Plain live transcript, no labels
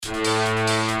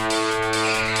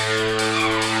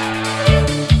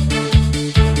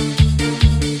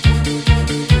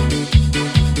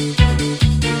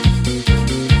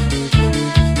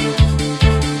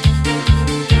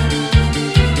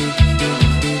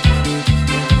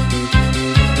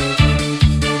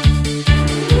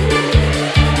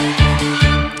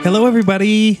Hello,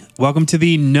 everybody. Welcome to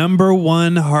the number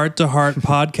one heart-to-heart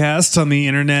podcast on the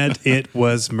internet. It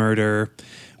was murder.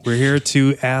 We're here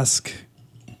to ask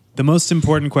the most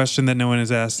important question that no one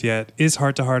has asked yet. Is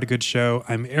Heart to Heart a good show?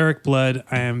 I'm Eric Blood.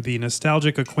 I am the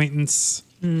nostalgic acquaintance.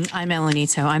 I'm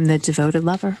Elenito. I'm the devoted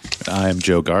lover. I'm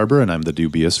Joe Garber, and I'm the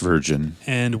dubious virgin.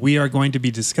 And we are going to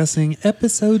be discussing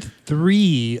episode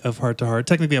 3 of Heart to Heart.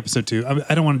 Technically episode 2.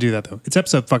 I don't want to do that, though. It's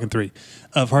episode fucking 3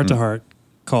 of Heart to Heart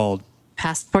called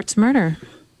Passport to Murder.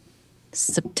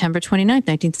 September 29th,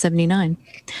 1979.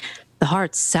 The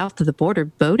Hearts south of the border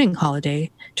boating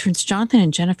holiday turns Jonathan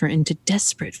and Jennifer into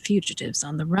desperate fugitives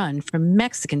on the run from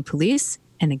Mexican police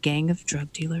and a gang of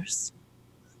drug dealers.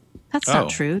 That's not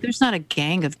true. There's not a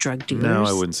gang of drug dealers. No,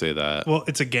 I wouldn't say that. Well,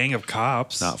 it's a gang of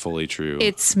cops. Not fully true.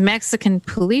 It's Mexican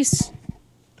police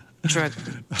drug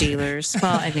dealers.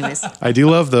 Well, anyways. I do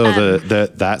love, though,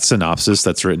 that synopsis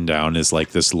that's written down is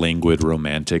like this languid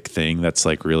romantic thing that's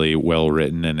like really well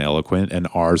written and eloquent. And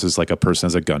ours is like a person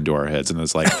has a gun to our heads and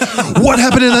is like, what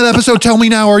happened in that episode? Tell me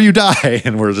now or you die.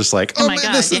 And we're just like, oh my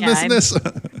God, this. Oh,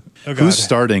 God. Who's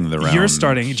starting the round? You're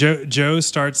starting. Joe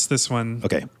starts this one.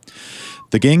 Okay.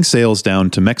 The gang sails down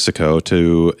to Mexico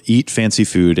to eat fancy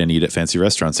food and eat at fancy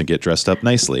restaurants and get dressed up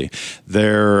nicely.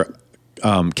 Their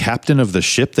captain of the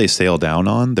ship they sail down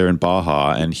on, they're in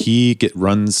Baja, and he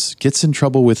gets in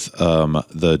trouble with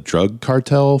the drug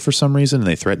cartel for some reason, and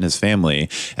they threaten his family,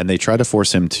 and they try to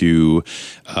force him to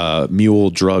mule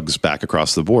drugs back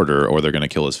across the border, or they're going to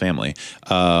kill his family.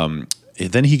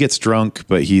 Then he gets drunk,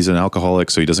 but he's an alcoholic,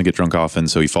 so he doesn't get drunk often.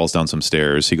 So he falls down some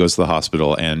stairs. He goes to the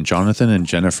hospital, and Jonathan and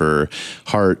Jennifer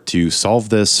Hart, to solve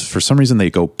this, for some reason,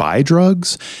 they go buy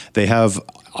drugs. They have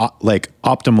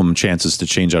optimum chances to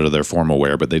change out of their formal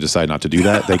wear, but they decide not to do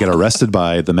that. They get arrested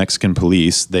by the Mexican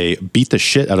police. They beat the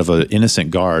shit out of an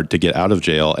innocent guard to get out of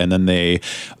jail. And then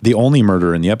the only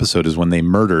murder in the episode is when they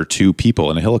murder 2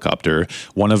 people in a helicopter,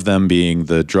 one of them being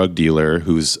the drug dealer,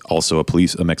 who's also a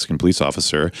Mexican police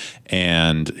officer,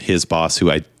 and his boss, who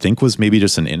I think was maybe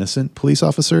just an innocent police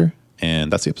officer.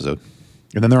 And that's the episode.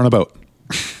 And then they're on a boat.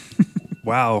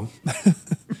 Wow.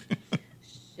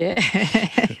 Shit.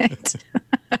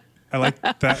 I like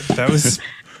that. That was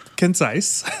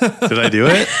concise. Did I do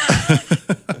it?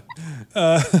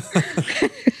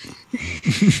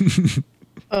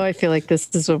 I feel like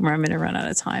this is when I'm going to run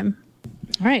out of time.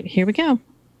 All right, here we go.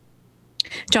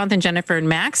 Jonathan, Jennifer, and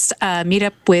Max meet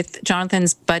up with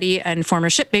Jonathan's buddy and former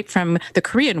shipmate from the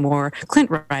Korean War, Clint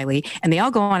Riley, and they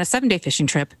all go on a 7-day fishing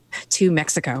trip to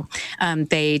Mexico.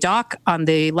 They dock on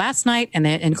the last night, and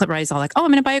Clint Riley's all like, oh,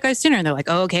 I'm going to buy you guys dinner. And they're like,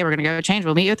 oh, okay, we're going to go change.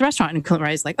 We'll meet you at the restaurant. And Clint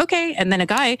Riley's like, okay. And then a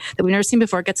guy that we've never seen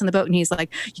before gets on the boat, and he's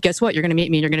like, guess what? You're going to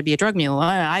meet me, and you're going to be a drug mule.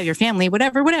 I have your family,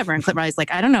 whatever. And Clint Riley's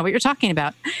like, I don't know what you're talking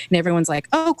about. And everyone's like,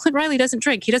 oh, Clint Riley doesn't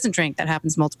drink. He doesn't drink. That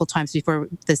happens multiple times before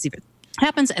this even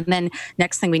happens. And then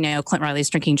next thing we know, Clint Riley's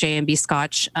drinking J&B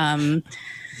scotch in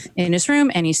his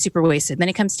room, and he's super wasted. Then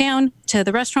he comes down to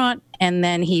the restaurant, and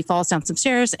then he falls down some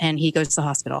stairs, and he goes to the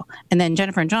hospital. And then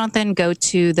Jennifer and Jonathan go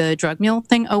to the drug mule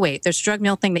thing. Oh wait, there's a drug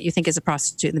mule thing that you think is a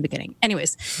prostitute in the beginning.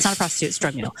 Anyways, it's not a prostitute, it's a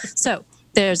drug mule. So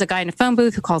there's a guy in a phone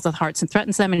booth who calls the Hearts and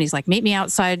threatens them, and he's like, meet me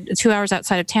outside 2 hours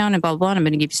outside of town and blah, blah, blah, and I'm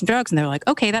going to give you some drugs. And they're like,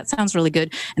 okay, that sounds really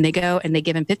good. And they go and they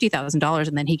give him $50,000,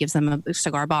 and then he gives them a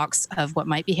cigar box of what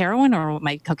might be heroin or what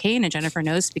might be cocaine. And Jennifer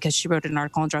knows because she wrote an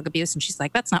article on drug abuse, and she's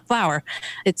like, that's not flour,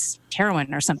 it's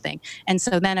heroin or something. And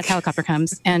so then a helicopter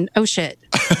comes, and oh shit.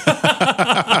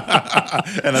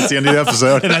 And that's the end of the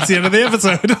episode. And that's the end of the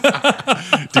episode.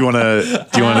 Do you want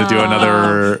to do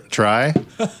another try?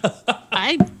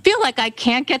 I feel like I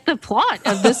can't get the plot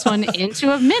of this one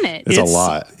into a minute. It's a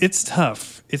lot. It's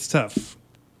tough.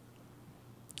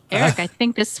 Eric, I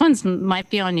think this one's might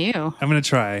be on you. I'm going to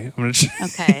try.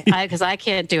 Okay, because I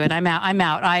can't do it. I'm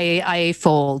out. I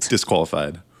fold.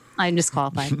 Disqualified. I'm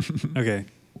disqualified. Okay.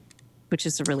 Which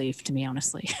is a relief to me,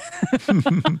 honestly.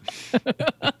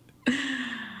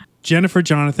 Jennifer,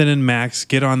 Jonathan, and Max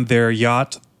get on their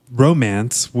yacht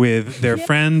romance with their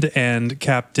friend and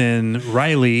Captain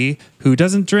Riley, who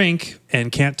doesn't drink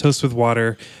and can't toast with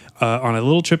water, on a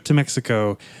little trip to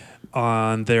Mexico.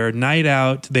 On their night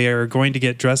out, they are going to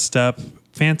get dressed up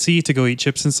fancy to go eat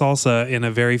chips and salsa in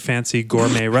a very fancy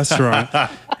gourmet restaurant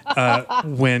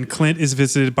when Clint is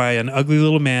visited by an ugly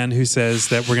little man who says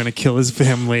that we're going to kill his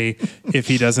family if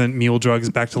he doesn't mule drugs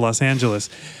back to Los Angeles.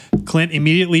 Clint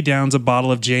immediately downs a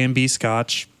bottle of J&B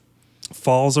scotch,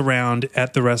 falls around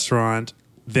at the restaurant,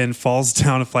 then falls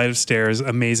down a flight of stairs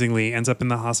amazingly, ends up in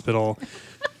the hospital.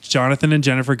 Jonathan and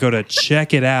Jennifer go to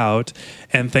check it out.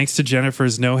 And thanks to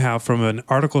Jennifer's know-how from an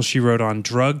article she wrote on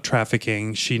drug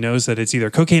trafficking, she knows that it's either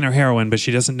cocaine or heroin, but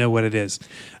she doesn't know what it is.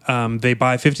 They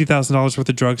buy $50,000 worth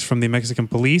of drugs from the Mexican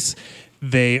police.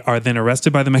 They are then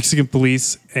arrested by the Mexican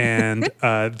police, and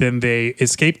then they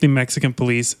escape the Mexican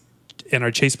police and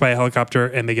are chased by a helicopter,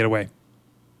 and they get away.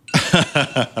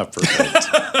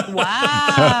 Perfect.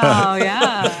 Wow.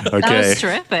 Yeah. Okay. That was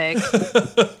terrific.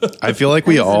 I feel like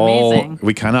That was amazing.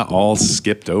 we kind of all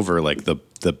skipped over like the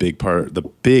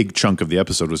big chunk of the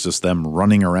episode was just them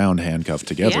running around handcuffed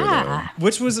together. Yeah.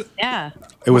 Which was, Yeah. Though.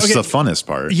 It was Okay. the funnest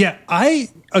part. yeah, No I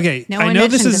one know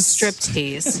this mentioned the is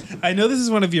striptease. I know this is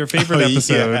one of your favorite Oh,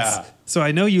 episodes, yeah. so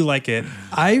I know you like it.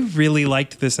 I really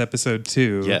liked this episode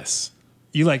too. Yes.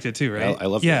 You liked it too, right? I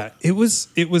loved it. It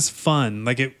was fun.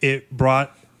 Like it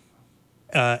brought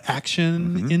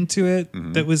action into it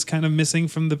that was kind of missing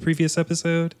from the previous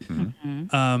episode.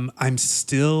 I'm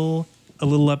still a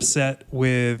little upset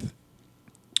with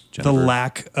the Jennifer.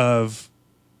 lack of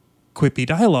quippy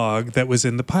dialogue that was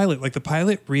in the pilot. Like the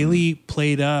pilot really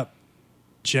played up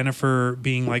Jennifer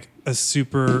being like a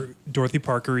super Dorothy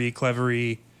Parker-y,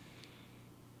 clevery,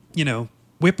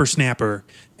 whippersnapper,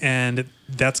 and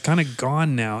that's kind of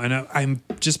gone now. And I'm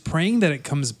just praying that it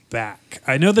comes back.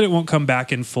 I know that it won't come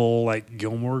back in full like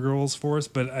Gilmore Girls force,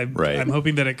 but I'm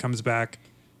hoping that it comes back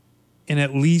in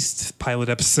at least pilot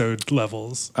episode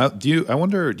levels. Do you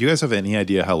guys have any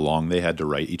idea how long they had to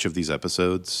write each of these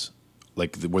episodes?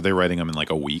 Like, were they writing them in like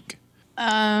a week?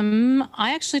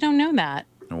 I actually don't know that.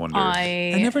 I wonder.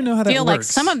 I never know how that feel like works.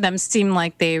 some of them seem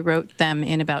like they wrote them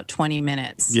in about 20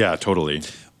 minutes. Yeah, totally.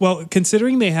 Well,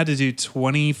 considering they had to do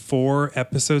 24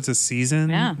 episodes a season,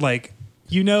 Yeah. like,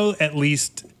 at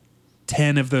least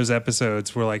 10 of those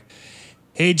episodes were like,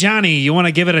 hey, Johnny, you want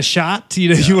to give it a shot?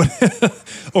 You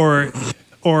want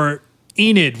or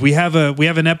Enid, we have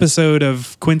an episode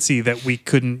of Quincy that we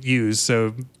couldn't use,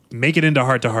 so make it into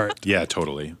Heart to Heart. Yeah,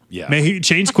 totally. Yeah.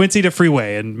 Change Quincy to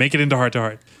Freeway and make it into Heart to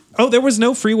Heart. Oh, there was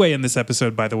no Freeway in this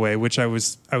episode, by the way, which I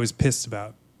was pissed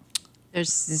about. There's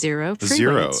zero freeway.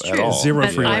 Zero It's at true. all. Zero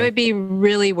But freeway. I would be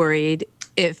really worried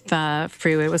if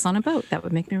Freeway was on a boat. That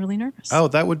would make me really nervous. Oh,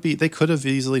 they could have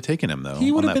easily taken him though.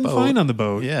 He would on have that been boat. fine on the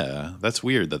boat. Yeah, that's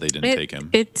weird that they didn't take him.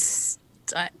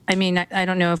 I mean, I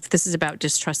don't know if this is about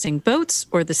distrusting boats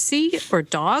or the sea or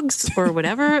dogs or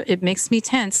whatever. It makes me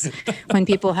tense when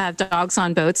people have dogs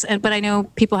on boats. But I know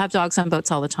people have dogs on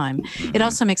boats all the time. It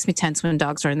also makes me tense when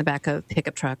dogs are in the back of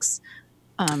pickup trucks.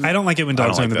 I don't like it when I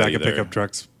dogs don't are in the like back that of either. pickup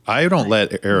trucks. I don't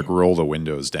let Eric roll the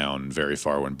windows down very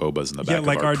far when Boba's in the back Yeah, of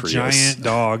like our Prius. giant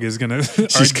dog is gonna,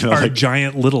 gonna, our like,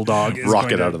 giant little dog is rocket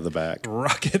going to out of the back.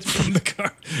 rocket from the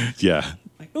car. Yeah.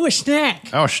 Oh, a snack.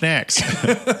 Oh, snacks.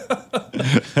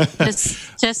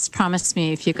 Just promise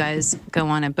me if you guys go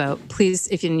on a boat, please,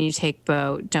 if you take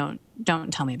boat, don't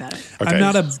tell me about it. Okay.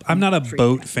 I'm not a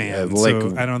boat fan, Yeah, like,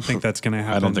 so I don't think that's gonna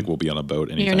happen. I don't think we'll be on a boat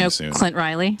anytime You're no soon. Clint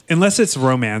Riley. unless it's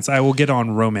romance. I will get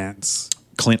on romance.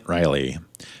 Clint Riley.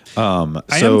 I am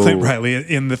Clint Riley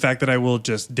in the fact that I will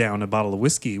just down a bottle of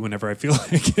whiskey whenever I feel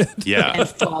like it. Yeah. And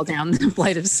fall down the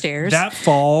flight of stairs. That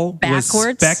fall Backwards?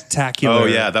 was spectacular. Oh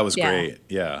yeah, that was Yeah. great.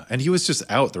 Yeah, and he was just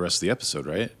out the rest of the episode,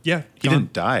 right? Yeah, He gone.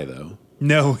 didn't die though.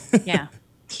 No. Yeah.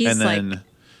 He's And like then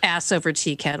ass over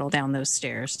tea kettle down those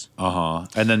stairs. and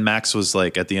then Max was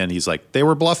like at the end, he's like, they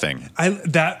were bluffing.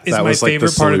 That is That my was, like, the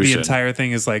favorite part of the solution. entire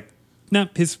thing is like, no,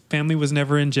 his family was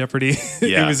never in jeopardy.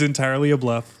 Yeah. It was entirely a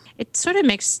bluff. It sort of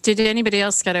makes, did anybody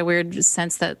else get a weird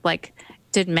sense that like,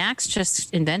 did Max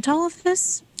just invent all of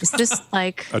this? Is this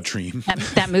like A dream.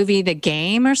 that movie, The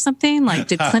Game or something? Like,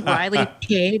 did Clint Riley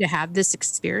pay to have this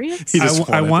experience? He just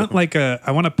I wanted-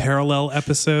 want a parallel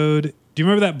episode. Do you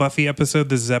remember that Buffy episode,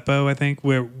 the Zeppo, I think,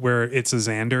 where it's a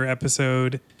Xander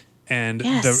episode and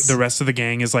Yes. the rest of the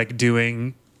gang is like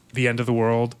doing the end of the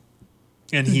world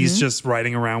and he's just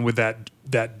riding around with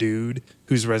that dude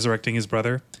who's resurrecting his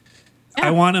brother. Yeah.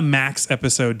 I want a Max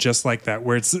episode just like that,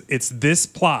 where it's this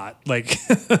plot. Like,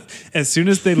 as soon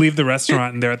as they leave the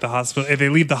restaurant and they're at the hospital, if they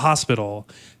leave the hospital,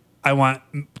 I want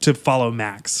to follow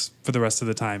Max for the rest of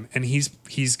the time, and he's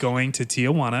going to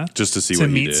Tijuana Just to see to what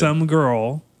he meet did. some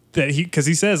girl that because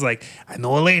he says like, I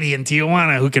know a lady in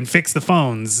Tijuana who can fix the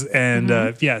phones, and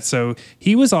so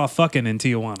he was off fucking in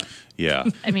Tijuana. Yeah.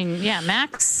 I mean, yeah,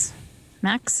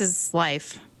 Max's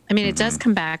life. I mean, it does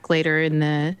come back later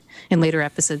in later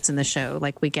episodes in the show.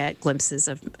 Like we get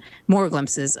more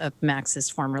glimpses of Max's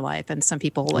former life, and some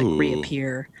people like Ooh.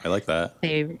 reappear. I like that.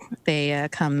 They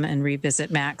come and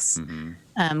revisit Max.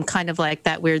 Kind of like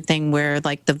that weird thing where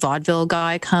like the vaudeville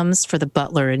guy comes for the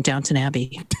butler in Downton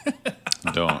Abbey.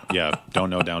 Don't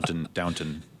know Downton.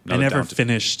 I never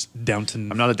finished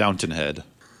Downton. I'm not a Downton head.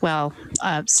 Well,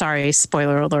 sorry,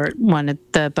 spoiler alert. One of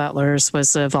the butlers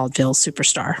was a vaudeville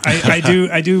superstar.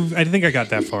 I think I got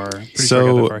that far. Pretty sure I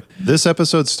got that So far. this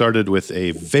episode started with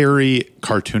a very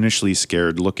cartoonishly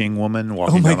scared looking woman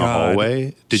walking my down a God.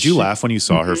 hallway. Did you laugh when you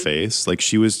saw her face? Like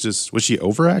she was she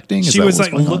overacting? Is She that was what's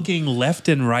like going on? looking left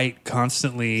and right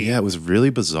constantly Yeah, it was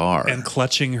really bizarre. and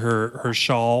clutching her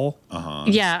shawl.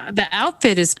 Yeah, the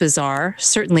outfit is bizarre,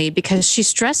 certainly, because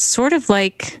she's dressed sort of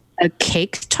like a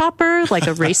cake topper, like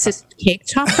a racist cake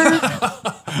topper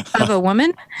of a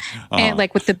woman, and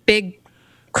like with the big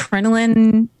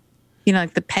crinoline,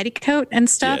 like the petticoat and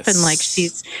stuff, and like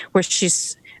she's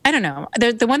I don't know.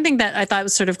 The one thing that I thought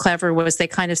was sort of clever was they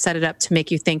kind of set it up to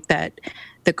make you think that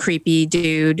the creepy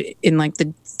dude in like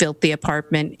the filthy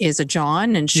apartment is a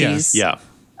John, and she's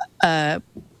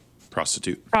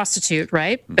prostitute,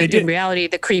 right? But in reality,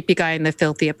 the creepy guy in the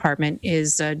filthy apartment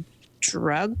is a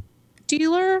drug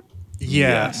dealer.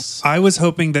 Yeah, Yes. I was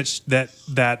hoping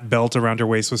that belt around her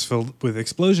waist was filled with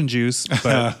explosion juice,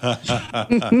 but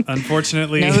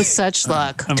unfortunately, No such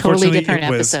luck. Totally unfortunately, different it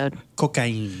was episode.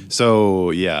 cocaine. So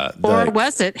yeah. Or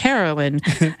was it heroin?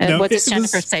 No, What does it was-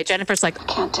 Jennifer say? Jennifer's like,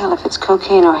 Can't tell if it's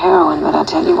cocaine or heroin, but I'll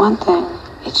tell you one thing.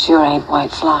 It sure ain't white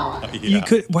flour. You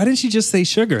could. Why didn't she just say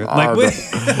sugar? Like, what?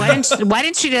 why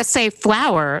didn't she just say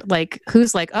flour? Like,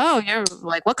 who's like, oh, you're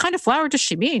like, what kind of flour does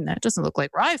she mean? That doesn't look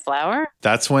like rye flour.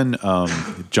 That's when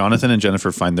Jonathan and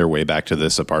Jennifer find their way back to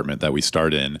this apartment that we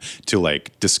start in to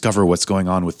like discover what's going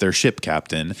on with their ship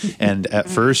captain. And at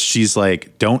first she's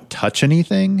like, don't touch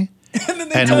anything.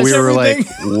 And touch we were everything.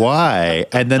 like, why?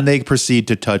 And then they proceed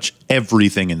to touch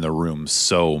everything in the room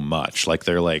so much. Like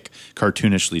they're like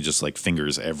cartoonishly just like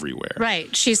fingers everywhere.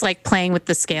 Right. She's like playing with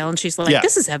the scale and she's like, Yeah.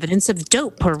 this is evidence of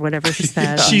dope or whatever she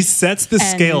says. She sets the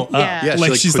scale up. yeah. Yeah, she,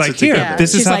 like like, she's puts like, it here, together.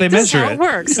 this is She's how like, they this is measure how it.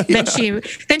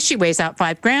 works. Then she weighs out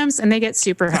 5 grams and they get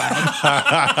super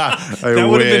high. That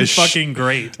would have been fucking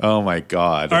great. Oh my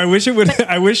God. Or I wish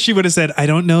she would have said, I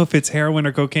don't know if it's heroin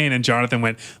or cocaine. And Jonathan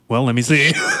went, well, let me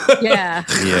see. Yeah.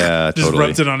 Yeah, Just totally.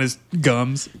 rubbed it on his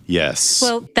gums. Yes.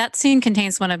 Well, that scene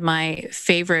contains one of my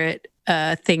favorite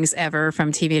things ever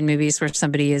from TV and movies where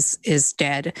somebody is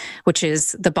dead, which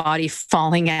is the body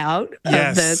falling out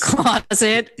Yes. of the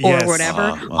closet or Yes.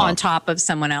 whatever on top of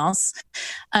someone else.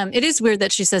 It is weird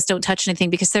that she says don't touch anything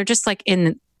because they're just like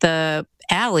in the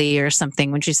alley or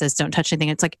something when she says don't touch anything.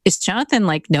 It's like, is Jonathan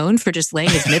like known for just laying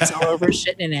his mitts all over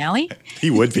shit in an alley? he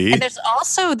would be. And there's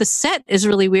also the set is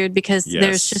really weird because Yes.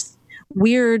 there's just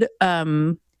weird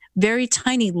very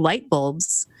tiny light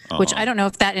bulbs, which I don't know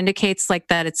if that indicates like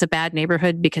that it's a bad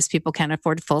neighborhood because people can't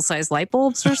afford full-size light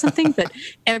bulbs or something, but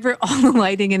all the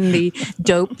lighting in the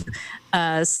dope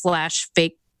 /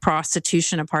 fake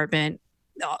prostitution apartment,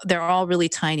 they're all really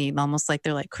tiny, almost like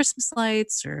they're like Christmas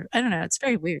lights or I don't know. It's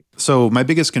very weird. So my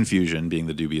biggest confusion being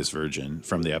the dubious virgin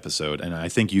from the episode, and I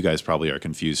think you guys probably are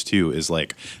confused too, is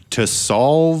like to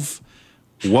solve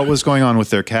what was going on with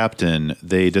their captain,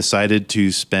 they decided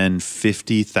to spend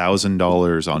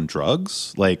 $50,000 on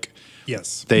drugs. Like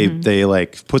Yes. they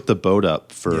like put the boat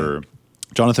up for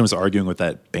Jonathan was arguing with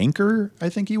that banker, I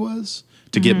think he was,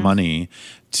 to get money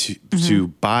to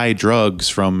buy drugs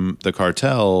from the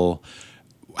cartel.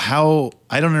 How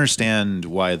I don't understand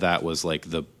why that was like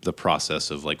the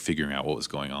process of like figuring out what was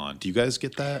going on. Do you guys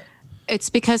get that? It's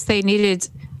because they needed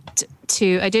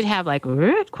to I did have like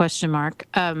question mark,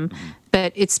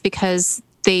 but it's because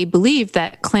they believe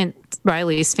that Clint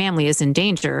Riley's family is in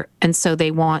danger, and so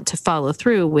they want to follow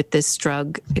through with this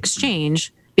drug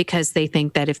exchange because they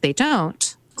think that if they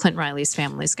don't, Clint Riley's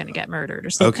family is going to get murdered or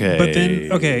something. Okay. But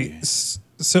then,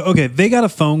 so they got a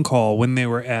phone call when they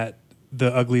were at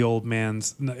the ugly old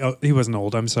man's, no, he wasn't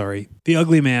old, I'm sorry. The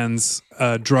ugly man's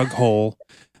drug hole.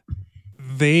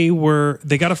 They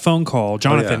got a phone call.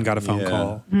 Jonathan got a phone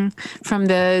call. From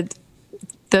the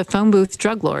phone booth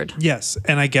drug lord. Yes.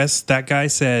 And I guess that guy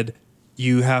said,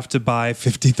 you have to buy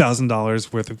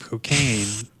 $50,000 worth of cocaine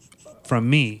from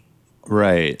me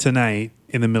Right. tonight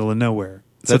in the middle of nowhere.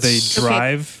 So they That's-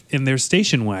 drive in their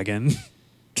station wagon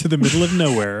to the middle of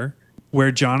nowhere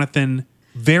where Jonathan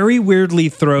very weirdly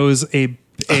throws a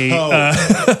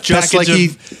Just like package he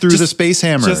of- threw the space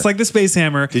hammer. Just like the space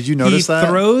hammer. Did you notice he that?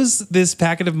 throws this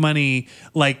packet of money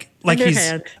like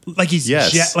Underhand. he's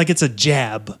Yes. like it's a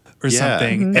jab or Yeah.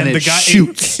 something, Mhm. and And the it guy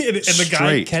shoots and the guy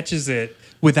straight. catches it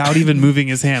without even moving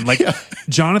his hand. Like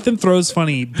Jonathan throws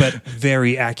funny, but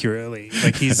very accurately.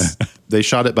 Like he's they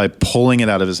shot it by pulling it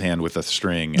out of his hand with a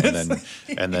string, and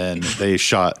then they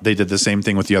did the same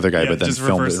thing with the other guy, but then just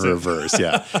filmed it in reversed it.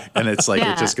 reverse. And it's like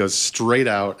it just goes straight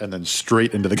out and then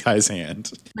straight into the guy's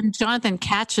hand. When Jonathan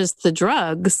catches the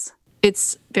drugs,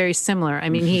 it's very similar. I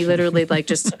mean, he literally like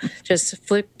just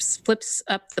flips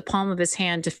up the palm of his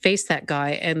hand to face that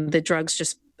guy, and the drugs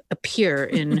just appear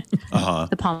in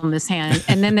the palm of his hand.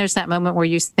 And then there's that moment where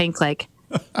you think like,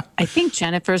 I think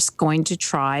Jennifer's going to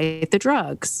try the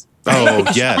drugs. Oh,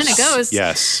 yes. Kind of goes.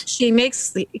 Yes. She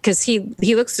makes, because he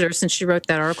looks at her since she wrote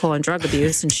that article on drug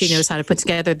abuse, and she knows how to put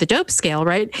together the dope scale,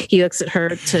 right? He looks at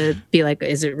her to be like,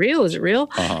 is it real? Is it real?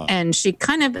 And she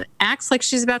kind of acts like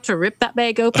she's about to rip that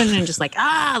bag open and just like,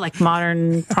 like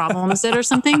modern problems it or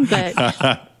something.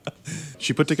 But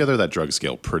she put together that drug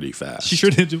scale pretty fast. She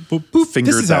sure did. Boop,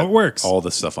 Fingered this is how it works. all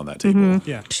the stuff on that table.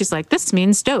 Yeah. she's like, this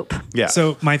means dope. Yeah.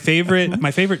 So my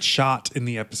favorite shot in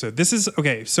the episode. This is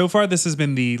okay. So far, this has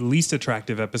been the least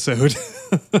attractive episode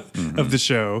of the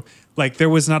show. Like there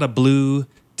was not a blue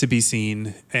to be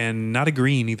seen, and not a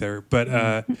green either.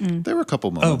 But there were a couple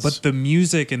oh, moments. but the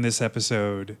music in this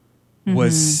episode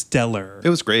was stellar. It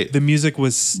was great. The music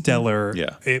was stellar.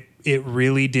 Yeah. It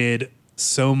really did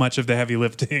so much of the heavy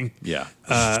lifting. Yeah.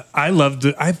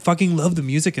 I fucking love the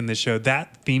music in this show.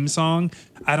 That theme song,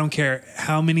 I don't care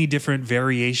how many different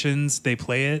variations they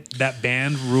play it. That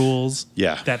band rules.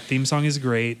 Yeah. That theme song is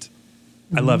great.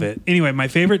 I love it. Anyway, my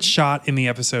favorite shot in the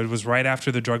episode was right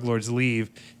after the drug lords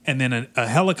leave, and then a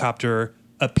helicopter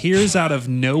appears out of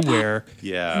nowhere.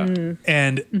 Yeah.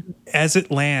 And as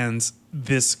it lands,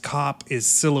 this cop is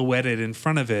silhouetted in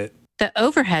front of it. The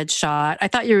overhead shot,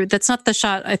 that's not the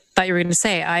shot I thought you were going to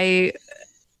say. I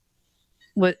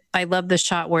love the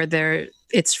shot where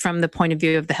it's from the point of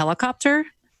view of the helicopter.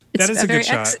 It's That is a good very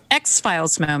shot.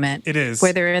 X-Files moment. It is.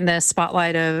 Where they're in the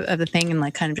spotlight of the thing and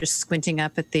like kind of just squinting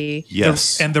up at the...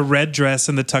 Yes. And the red dress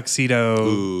and the tuxedo.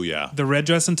 Ooh, yeah. The red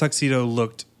dress and tuxedo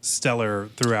looked stellar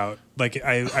throughout. Like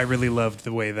I really loved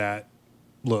the way that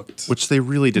looked. Which they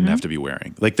really didn't have to be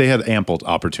wearing. Like they had ample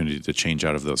opportunity to change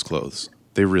out of those clothes.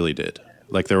 They really did.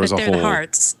 Like there was But a they're whole the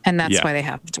hearts, and that's Yeah. why they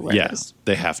have to wear those.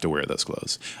 they have to wear those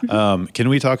clothes. Can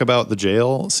we talk about the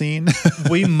jail scene?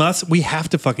 we have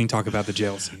to fucking talk about the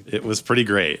jail scene. It was pretty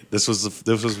great. This was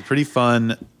pretty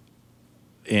fun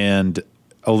and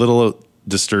a little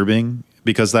disturbing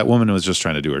because that woman was just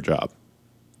trying to do her job,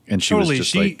 and she Totally, was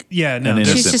just she- like yeah, no, an she's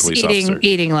innocent She's just police officer.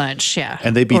 eating lunch, yeah.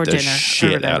 And they beat or the dinner, or shit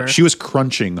out whatever. of. She was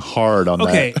crunching hard on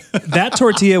Okay, that. that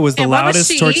tortilla was the And what was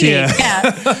loudest she tortilla. eating? Yeah.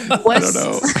 I don't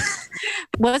know.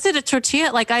 Was it a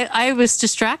tortilla? Like I was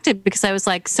distracted because I was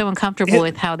like so uncomfortable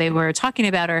with how they were talking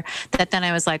about her that then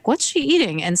I was like, what's she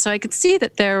eating? And so I could see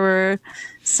that there were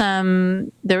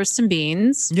some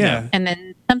beans. Yeah. And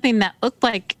then something that looked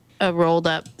like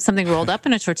something rolled up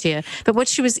in a tortilla. But what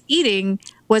she was eating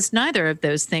was neither of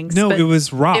those things. No, but it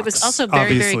was rocks. It was also very,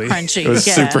 obviously. very crunchy. It was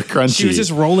Yeah. super crunchy. She was just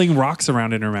rolling rocks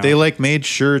around in her mouth. They like made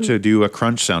sure to do a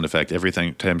crunch sound effect every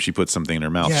time she put something in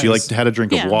her mouth. She like Yes. had a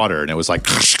drink Yeah. of water, and it was like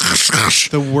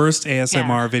the worst ASMR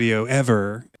Yeah. video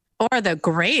ever. Or the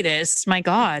greatest. My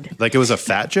God. like it was a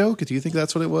fat joke. Do you think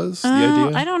that's what it was? The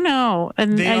idea? I don't know.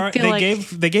 And I feel like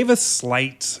they gave a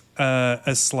slight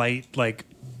like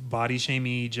body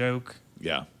shamey joke.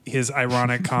 Yeah. His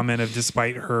ironic comment of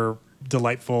despite her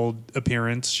delightful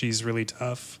appearance, she's really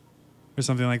tough, or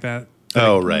something like that.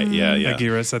 Oh right. Yeah. Yeah.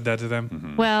 Agira said that to them.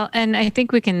 Mm-hmm. well, and I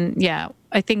think we can. Yeah,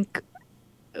 I think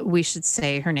we should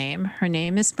say her name. Her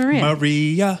name is Maria.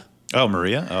 Maria. Oh,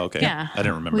 Maria. Oh, okay. Yeah, I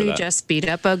didn't remember we that. just beat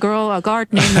up a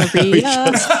guard named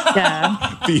Maria.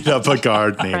 Yeah, beat up a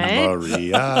guard named Right?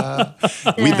 Maria.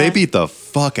 Yeah. They beat the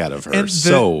fuck out of her. And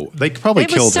They probably it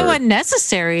killed was so her.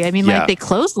 unnecessary. I mean, Yeah. like they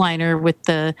clothesline her with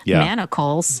the Yeah.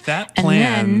 manacles. That And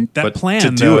plan. then- But That plan.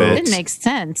 to do though, it- It makes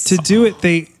sense, To do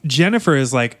it, Jennifer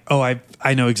is like, oh,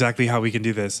 I know exactly how we can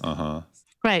do this.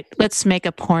 right? Let's make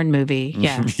a porn movie.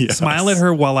 Yeah, Yes. Smile at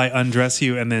her while I undress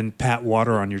you, and then pat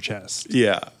water on your chest.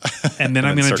 Yeah. And then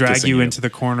I'm then going to start drag kissing you you. into the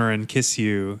corner and kiss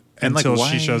you And, like, until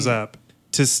why- she shows up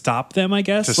to stop them. I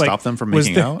guess To stop them from was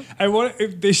making out? I want.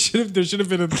 There should have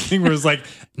been a thing where it's like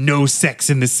no sex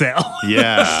in the cell.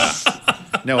 Yeah.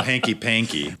 No hanky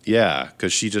panky. Yeah,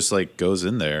 because she just like goes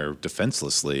in there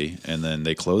defenselessly, and then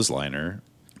they clothesline her.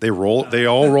 They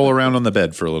all roll around on the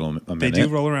bed for a minute. They do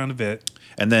roll around a bit.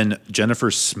 And then Jennifer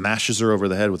smashes her over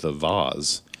the head with a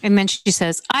vase. and then she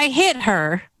says, "I hit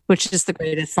her." Which is the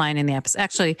greatest line in the episode.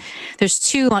 Actually, there's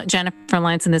two Jennifer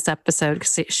lines in this episode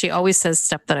because she always says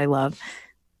stuff that I love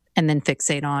and then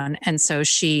fixate on. And so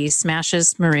she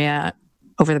smashes Maria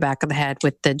over the back of the head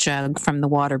with the jug from the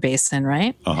water basin,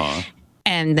 right? Uh-huh.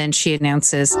 And then she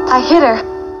announces, I hit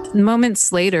her.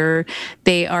 moments later,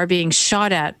 they are being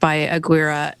shot at by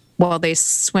Aguirre while they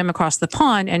swim across the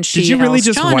pond, and she Did you really yells,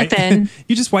 just Jonathan.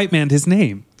 you just white manned his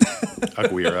name?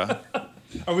 Aguirre.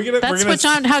 Are we gonna? That's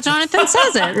how Jonathan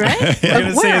says it, right? We're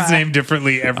gonna say his name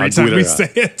differently every time we Aguirre.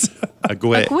 say it.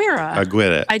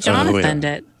 Aguirre. I Jonathaned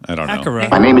it. I don't know. Akira.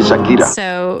 My name is Akira.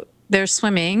 So they're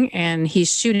swimming, and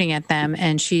he's shooting at them,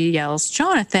 and she yells,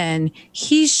 Jonathan,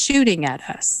 he's shooting at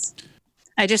us.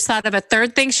 I just thought of a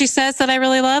third thing she says that I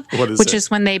really love, which is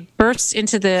when they burst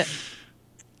into the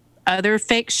other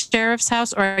fake sheriff's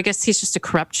house, or I guess he's just a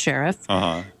corrupt sheriff,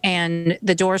 and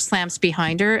the door slams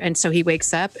behind her, and so he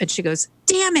wakes up, and she goes,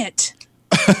 damn it.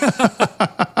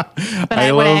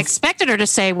 But what I expected her to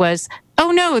say was,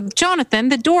 oh no, Jonathan,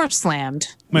 the door slammed.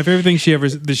 My favorite thing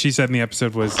she said in the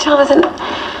episode was, Jonathan,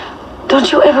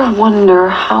 don't you ever wonder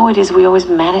how it is we always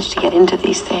manage to get into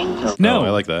these things? no, I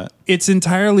like that. It's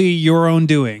entirely your own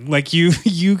doing. Like you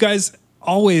guys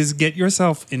always get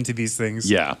yourself into these things.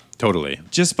 Yeah, totally.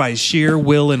 Just by sheer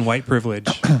will and white privilege.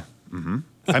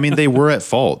 I mean, they were at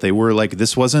fault. They were like,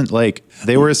 this wasn't like,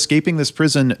 they were escaping this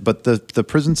prison, but the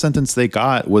prison sentence they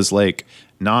got was like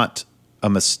not a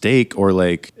mistake, or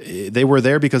like they were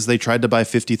there because they tried to buy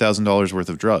 $50,000 worth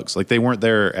of drugs. Like they weren't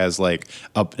there as like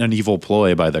an evil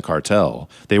ploy by the cartel.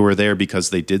 They were there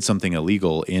because they did something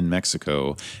illegal in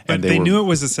Mexico. But and they knew it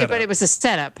was a setup. But it was a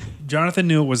setup. Jonathan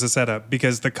knew it was a setup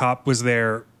because the cop was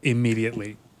there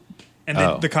immediately. And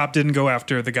then the cop didn't go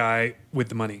after the guy with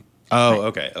the money.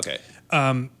 Oh, okay.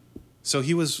 So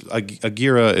he was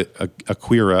Aguirre.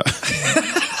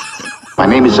 My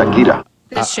name is Akira.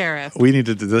 The sheriff. We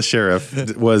needed the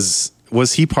sheriff. Was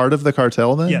he part of the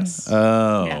cartel then? Yes.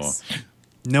 Oh. Yes.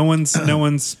 No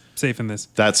one's safe in this.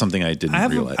 That's something I didn't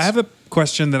realize. I have a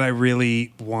question that I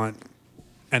really want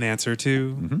an answer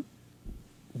to. Mm-hmm.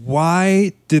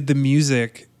 Why did the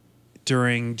music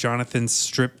during Jonathan's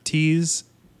striptease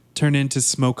turn into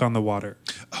Smoke on the Water?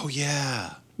 Oh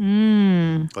yeah.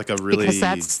 Like a really Because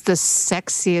that's the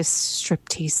sexiest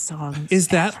striptease song. Is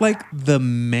that like the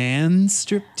man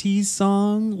striptease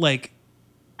song? Like,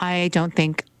 I don't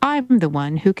think I'm the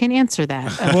one who can answer that.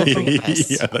 of the three of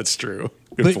us. Yeah, that's true.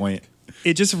 Good But- point.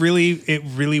 it really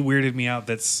weirded me out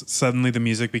that suddenly the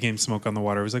music became Smoke on the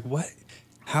Water. I was like, what?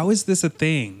 How is this a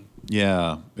thing?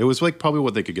 Yeah, it was like probably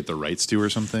what they could get the rights to or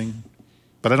something.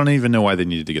 But I don't even know why they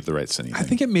needed to get the rights to anything. I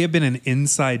think it may have been an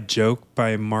inside joke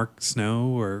by Mark Snow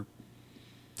or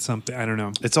something. I don't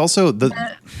know. it's also the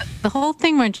whole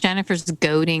thing where Jennifer's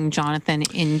goading Jonathan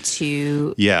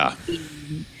into, yeah.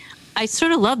 I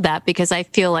sort of love that because I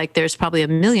feel like there's probably a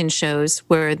million shows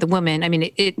where the woman, I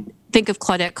mean, think of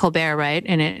Claudette Colbert, right?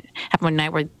 And it happened one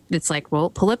night where it's like,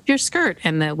 well, pull up your skirt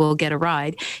and then we'll get a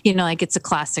ride. You know, like it's a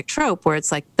classic trope where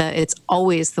it's like it's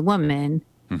always the woman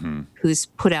who's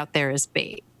put out there as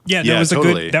bait. Yeah, Yeah,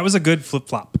 totally. that was a good flip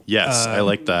flop. Yes, I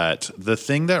like that. The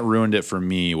thing that ruined it for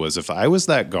me was if I was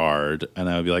that guard and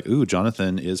I would be like, "Ooh,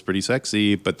 Jonathan is pretty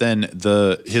sexy," but then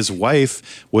his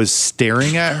wife was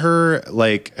staring at her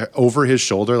like over his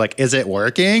shoulder, like, "Is it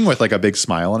working?" with like a big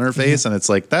smile on her face, and it's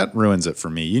like that ruins it for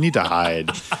me. You need to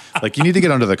hide, like you need to get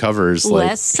under the covers, like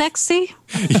Less sexy?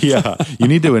 yeah, you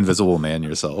need to Invisible Man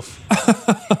yourself.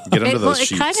 Get under those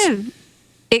sheets.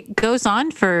 It goes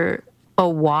on for a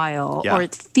while, Yeah. or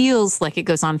it feels like it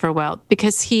goes on for a while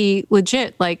because he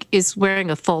legit like is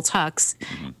wearing a full tux,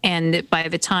 and by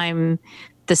the time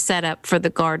the setup for the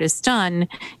guard is done,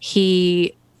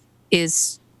 he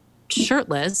is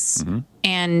shirtless,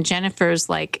 and Jennifer's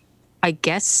like, I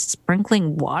guess,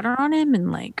 sprinkling water on him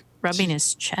and like rubbing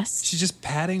his chest. She's just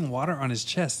patting water on his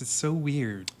chest. It's so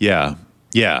weird. Yeah,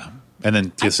 and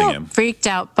then kissing I felt him. freaked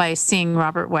out by seeing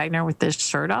Robert Wagner with his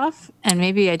shirt off, and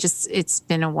maybe it's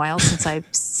been a while since I've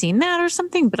seen that or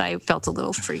something, but I felt a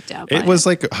little freaked out by It was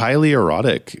like highly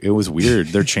erotic. It was weird.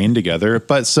 They're chained together.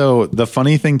 But so the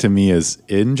funny thing to me is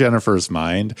in Jennifer's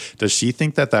mind, does she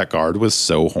think that guard was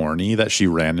so horny that she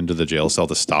ran into the jail cell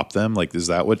to stop them? Like, is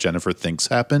that what Jennifer thinks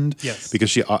happened? Yes.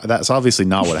 Because that's obviously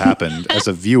not what happened. As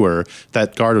a viewer,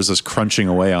 that guard was just crunching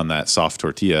away on that soft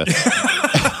tortilla.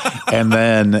 And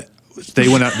then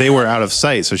they were out of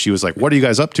sight. So she was like, "What are you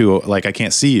guys up to? Like, I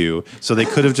can't see you." So they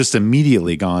could have just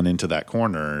immediately gone into that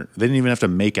corner. They didn't even have to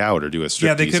make out or do a striptease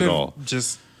Yeah, they could at all. have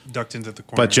just ducked into the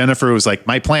corner. But Jennifer was like,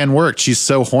 "My plan worked. She's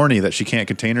so horny that she can't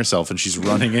contain herself, and she's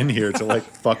running in here to like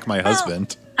fuck my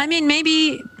husband." I mean,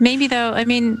 maybe though. I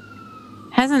mean,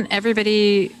 hasn't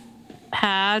everybody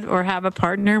had or have a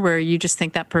partner where you just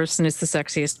think that person is the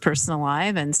sexiest person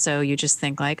alive, and so you just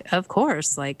think like, of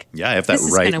course, like Yeah, I have that this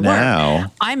is right gonna work. now.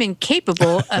 I'm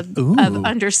incapable of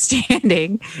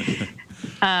understanding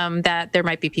that there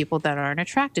might be people that aren't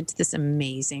attracted to this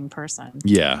amazing person.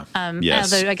 Yeah.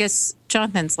 Yes. Although I guess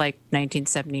Jonathan's like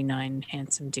 1979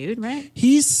 handsome dude, right?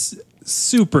 He's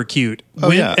super cute.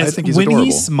 Oh, yeah. I think he's when adorable.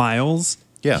 he smiles,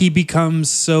 Yeah. he becomes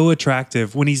so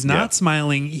attractive. When he's not Yeah.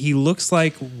 smiling, he looks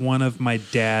like one of my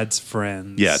dad's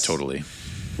friends. Yeah, totally.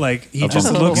 Like he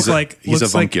just looks He's a, like he's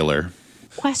looks a like avuncular.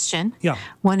 Question. Yeah.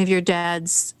 One of your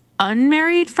dad's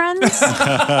unmarried friends?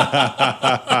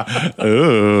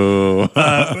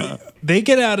 Oh. they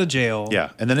get out of jail.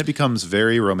 Yeah, and then it becomes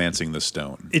very romancing the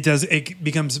stone. It does. It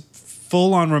becomes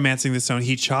full on romancing the stone.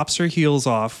 He chops her heels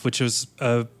off, which was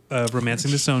a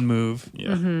romancing the stone move.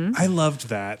 Yeah. I loved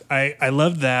that. I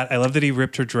loved that. I loved that he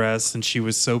ripped her dress and she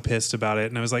was so pissed about it.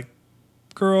 And I was like,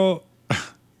 girl,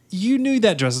 you knew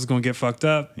that dress was going to get fucked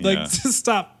up. Yeah. Like, just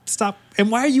stop. And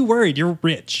why are you worried? You're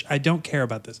rich. I don't care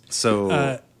about this.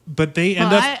 So But they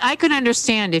end Well, up. I could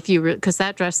understand if you because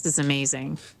that dress is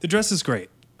amazing. The dress is great.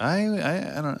 I'm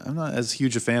not as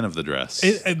huge a fan of the dress.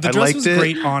 The I dress liked was it.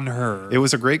 great on her. It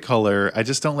was a great color. I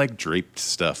just don't like draped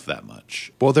stuff that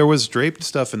much. Well, there was draped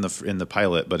stuff in the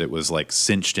pilot, but it was like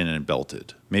cinched in and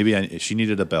belted. Maybe she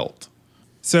needed a belt.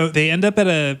 So they end up at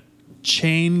a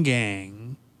chain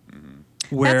gang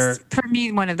where. That's for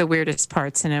me one of the weirdest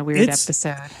parts in a weird It's-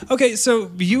 episode. Okay, so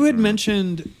you had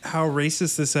mentioned how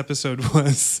racist this episode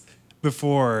was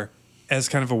before as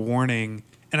kind of a warning,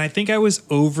 and I think I was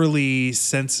overly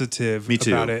sensitive Me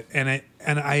too. about it, and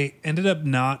I ended up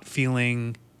not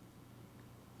feeling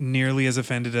nearly as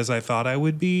offended as I thought I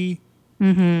would be.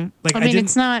 Mm-hmm. Like I mean, didn't,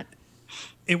 it's not.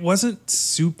 it wasn't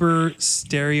super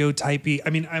stereotypy. I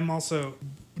mean, I'm also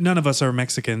none of us are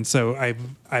Mexican, so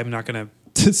I'm not going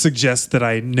to suggest that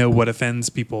I know what offends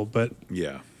people, but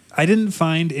Yeah. I didn't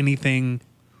find anything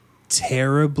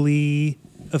terribly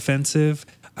offensive.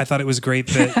 I thought it was great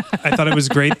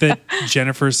that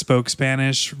Jennifer spoke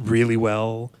Spanish really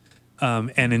well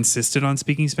and insisted on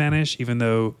speaking Spanish, even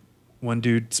though one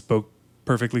dude spoke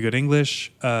perfectly good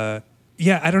English.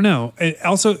 Yeah, I don't know.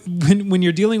 Also, when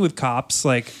you're dealing with cops,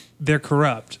 like they're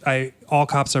corrupt. All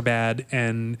cops are bad,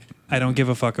 and I don't give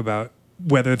a fuck about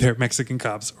whether they're Mexican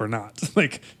cops or not.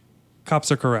 Like,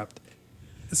 cops are corrupt.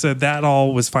 So that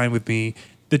all was fine with me.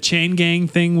 The chain gang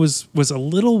thing was a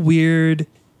little weird,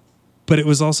 but it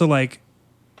was also like,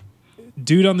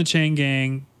 dude on the chain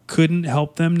gang couldn't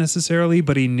help them necessarily,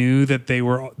 but he knew that they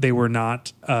were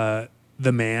not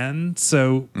the man,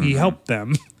 so he helped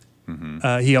them.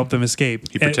 He helped them escape.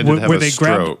 He pretended to have where a they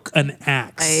stroke. grabbed an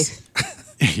axe.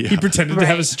 Yeah. He pretended to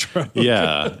have a Right. stroke.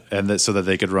 Yeah, and so that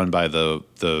they could run by the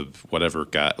whatever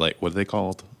guy, like what are they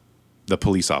called? The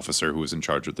police officer who was in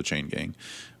charge of the chain gang.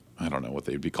 I don't know what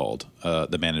they'd be called.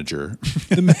 The manager.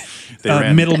 They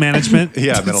ran- Middle management.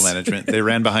 Yeah, middle management. They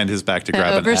ran behind his back to The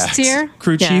grab an axe. overseer,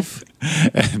 Crew Yeah. chief.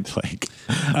 And like,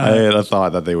 I had a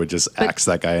thought that they would just axe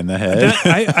that guy in the head.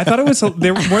 I thought it was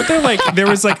there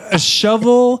was like a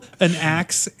shovel, an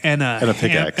axe, and a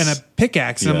pickaxe. and a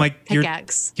pickaxe. And I'm Yeah. like,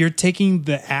 Pickaxe. you're taking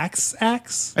the axe?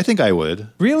 I think I would.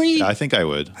 Really? I think I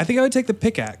would. I think I would take the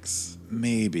pickaxe.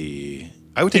 Maybe.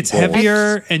 I would take It's both.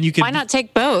 heavier, and you could Why not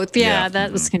take both? Yeah, Yeah.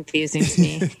 that was confusing to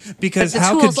me. because The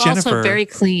how could tools Jennifer? also very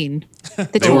clean. The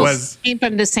It tools was. came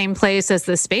from the same place as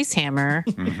the space hammer.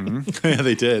 Yeah,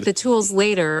 they did. The tools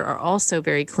later are also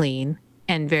very clean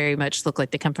and very much look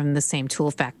like they come from the same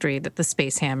tool factory that the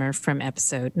space hammer from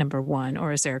episode number 1,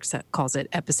 or as Eric calls it,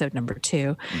 episode number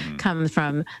 2, comes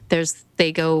from.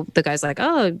 The guy's like,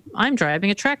 oh, I'm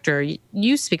driving a tractor.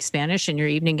 You speak Spanish in your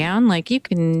evening gown. Like, you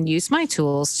can use my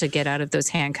tools to get out of those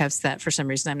handcuffs that for some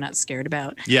reason I'm not scared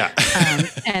about. Yeah.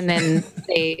 And then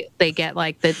they get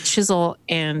like the chisel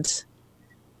and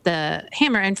the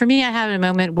hammer. And for me, I had a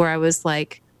moment where I was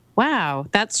like, wow,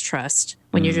 that's trust.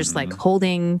 When you're just like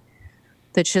holding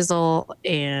the chisel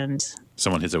and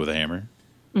Someone hits it with a hammer.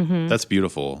 That's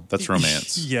beautiful. That's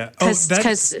romance. Yeah.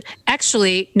 because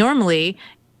actually normally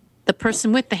the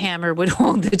person with the hammer would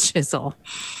hold the chisel.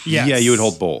 yes. Yeah, you would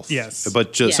hold both. Yes.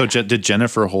 But so Yeah. did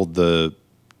Jennifer hold the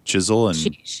chisel and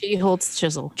She holds the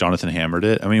chisel. Jonathan hammered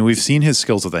it? I mean, we've seen his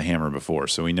skills with a hammer before,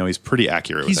 so we know he's pretty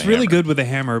accurate He's with a really hammer. good with a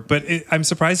hammer, but I'm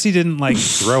surprised he didn't like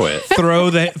Throw it. throw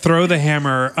the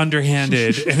hammer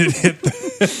underhanded, and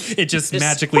it just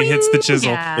magically hits the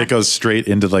chisel. Yeah. It goes straight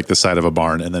into like the side of a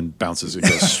barn and then bounces. It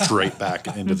goes straight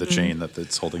back into the chain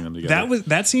that's holding them together.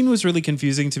 That scene was really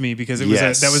confusing to me because it was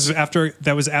Yes.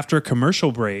 that was after a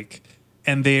commercial break,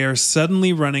 and they are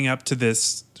suddenly running up to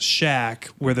this shack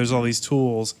where there's all these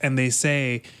tools, and they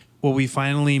say, "Well, we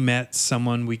finally met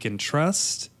someone we can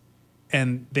trust."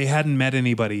 and they hadn't met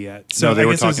anybody yet. So No, they I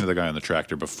were guess it was- talking to the guy on the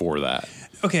tractor before that.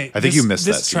 Okay, I think you missed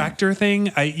that this scene. tractor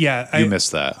thing. You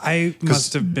missed that. I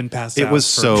must have been passed out. It was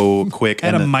for- so quick.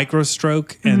 had and a the- micro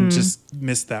stroke and just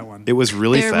missed that one. It was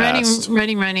really They're fast.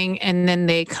 running, and then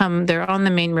they're on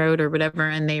the main road or whatever,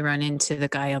 and they run into the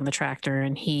guy on the tractor,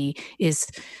 and he is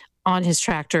on his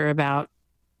tractor about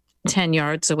 10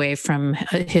 yards away from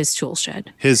his tool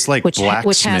shed, His like which has an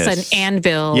blacksmith.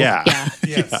 anvil. Yeah. Yes.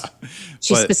 Yeah.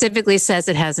 She But- specifically says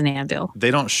it has an anvil. They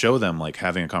don't show them like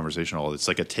having a conversation at all. It's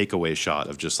like a takeaway shot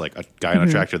of just like a guy Mm-hmm. on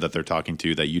a tractor that they're talking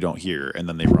to that you don't hear, and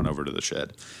then they run over to the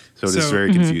shed. So it is So-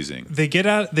 very confusing. They get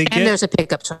out. They And get there's a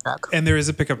pickup truck. and there is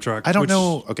a pickup truck. I don't which-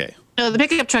 know. Okay. No, the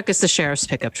pickup truck is the sheriff's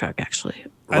pickup truck, actually,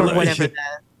 I or love- whatever. I love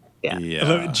Yeah.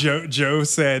 it. Joe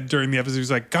said during the episode, he was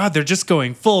like, "God, they're just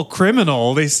going full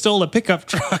criminal. They stole a pickup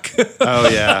truck." Oh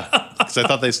yeah. Because I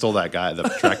thought they stole that guy, the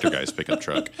tractor guy's pickup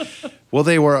truck. Well,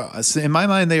 they were in my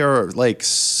mind. They are like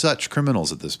such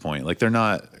criminals at this point. Like they're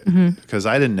not because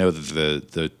I didn't know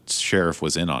that the sheriff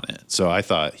was in on it. So I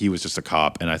thought he was just a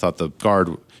cop, and I thought the guard.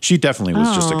 She definitely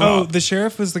was just a Oh, cop the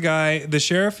sheriff was the guy. The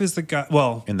sheriff is the guy.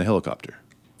 Well, in the helicopter.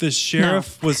 the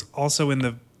sheriff was also in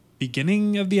the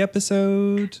beginning of the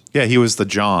episode. Yeah, he was the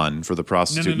John for the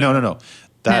prostitute. No. No.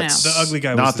 That's The ugly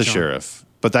guy was not the the John. sheriff,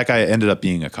 but that guy ended up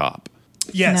being a cop.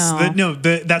 Yes, No.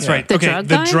 that's Yeah. right. The okay, drug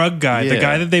the guy? drug guy, the Yeah.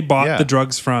 guy that they bought Yeah. the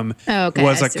drugs from, Oh, okay,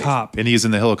 was I a see. cop. And he's in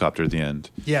the helicopter at the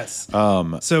end. Yes.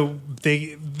 So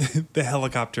the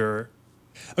helicopter.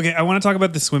 Okay, I want to talk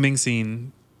about the swimming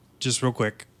scene, just real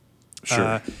quick.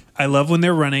 Sure. I love when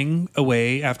they're running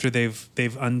away after they've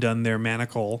undone their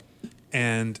manacle,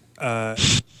 and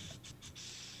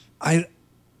I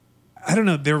don't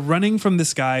know. They're running from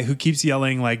this guy who keeps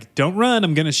yelling like, "Don't run!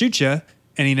 I'm gonna shoot you!"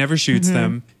 And he never shoots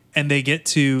them. And they get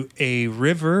to a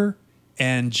river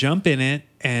and jump in it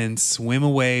and swim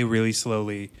away really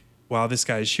slowly while this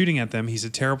guy is shooting at them. He's a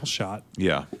terrible shot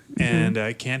Yeah. and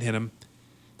can't hit him.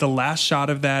 The last shot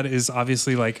of that is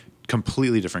obviously like,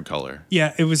 Completely different color.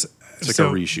 yeah, it was It's like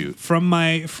a reshoot. from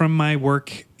my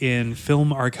work in film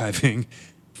archiving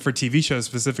for TV shows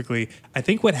specifically. I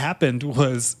think what happened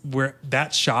was where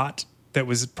that shot that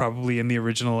was probably in the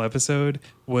original episode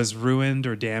was ruined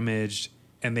or damaged,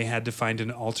 and they had to find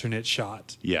an alternate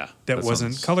shot Yeah. that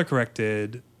wasn't sounds- color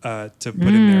corrected to put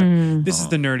in there. This is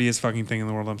the nerdiest fucking thing in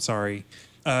the world. I'm sorry.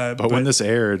 But when this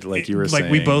aired, like you were like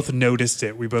saying, we both noticed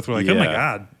it. We both were like, "Oh my yeah,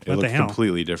 god, it what the looked hell?"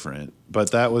 completely different.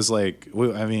 But that was like, we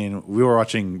were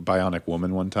watching Bionic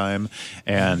Woman one time,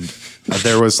 and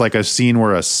there was like a scene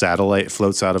where a satellite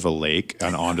floats out of a lake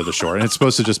and onto the shore, and it's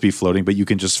supposed to just be floating, but you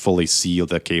can just fully see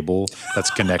the cable that's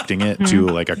connecting it to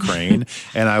like a crane.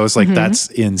 And I was like, that's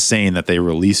insane that they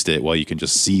released it while you can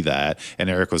just see that. And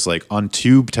Eric was like, on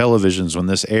tube televisions when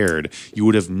this aired, you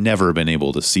would have never been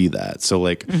able to see that. So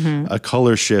like a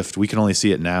color shift, we can only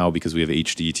see it now because we have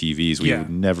HD TVs. We Yeah. would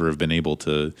never have been able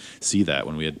to see that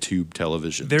when we had tube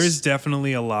televisions. There is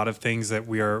definitely a lot of things that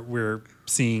we're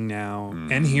seeing now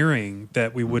and hearing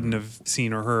that we wouldn't have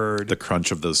seen or heard the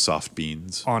crunch of those soft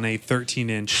beans. on a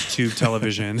 13-inch tube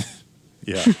television.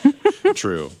 Yeah,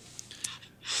 true.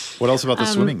 What else about the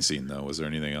swimming scene though? Was there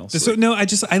anything else? So Like, no,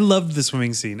 I loved the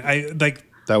swimming scene.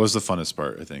 that was the funnest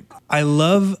part, I think. I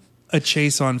love a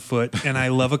chase on foot and I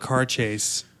love a car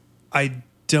chase. I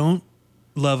don't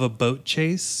love a boat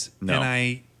chase, No. and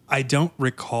I don't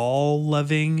recall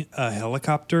loving a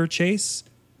helicopter chase,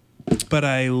 but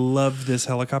I love this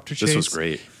helicopter chase. This was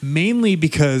great. Mainly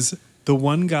because the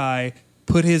one guy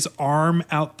put his arm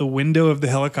out the window of the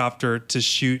helicopter to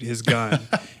shoot his gun.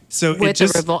 So it With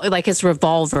just like his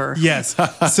revolver. yes.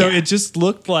 So it just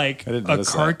looked like didn't a notice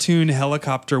that. cartoon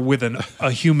helicopter with a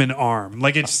human arm.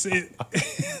 Like it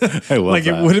I love like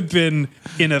that. it would have been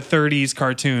in a 30s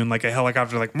cartoon, like a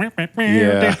helicopter, like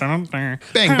Yeah.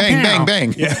 Bang, bang, bang,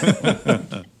 bang.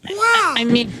 I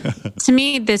mean, to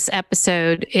me, this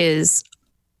episode is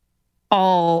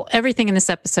everything in this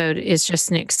episode is just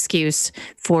an excuse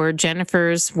for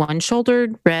Jennifer's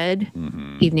one-shouldered red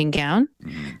evening gown,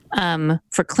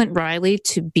 for Clint Riley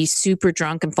to be super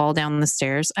drunk and fall down the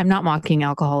stairs. I'm not mocking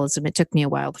alcoholism. It took me a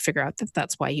while to figure out that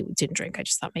that's why he didn't drink. I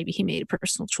just thought maybe he made a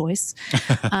personal choice.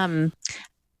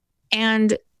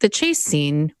 And the chase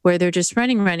scene where they're just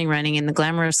running in the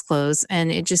glamorous clothes,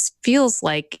 and it just feels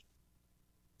like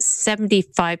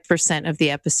 75% of the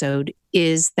episode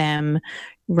is them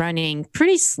running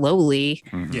pretty slowly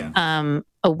Yeah.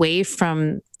 away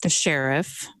from the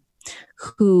sheriff,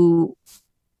 who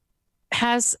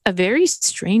has a very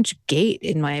strange gait,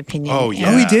 in my opinion. Oh, And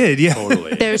yeah. Oh, he did, yeah.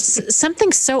 Totally. there's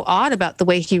something so odd about the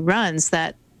way he runs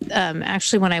that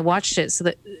actually when I watched it, so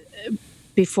that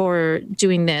before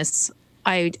doing this,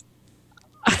 I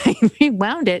I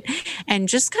rewound it and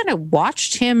just kind of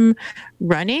watched him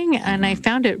running, and I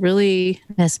found it really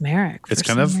mesmeric. It's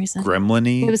kind of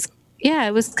gremlin-y.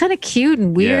 It was kind of cute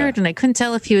and weird, and I couldn't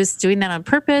tell if he was doing that on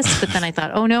purpose. But then I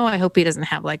thought, oh no, I hope he doesn't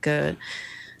have like a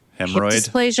hemorrhoid hip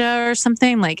dysplasia or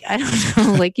something. Like, I don't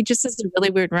know. Like, he just has a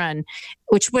really weird run,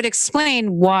 which would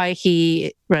explain why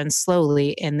he runs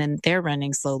slowly and then they're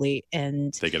running slowly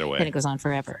and they get away. And it goes on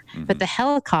forever. But the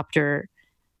helicopter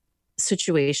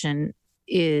situation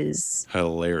is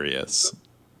hilarious.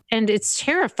 And it's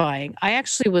terrifying. I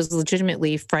actually was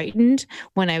legitimately frightened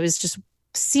when I was just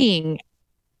seeing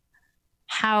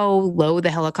how low the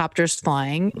helicopter's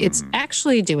flying. It's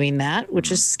actually doing that,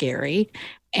 which is scary.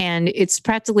 And it's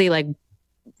practically like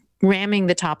ramming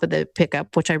the top of the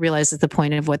pickup, which I realize is the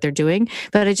point of what they're doing.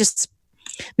 But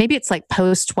maybe it's like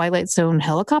post Twilight Zone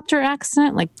helicopter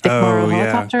accident, like Vic Morrow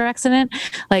helicopter accident.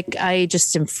 Like, I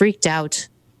just am freaked out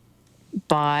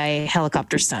by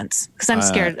helicopter stunts because I'm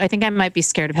scared. I think I might be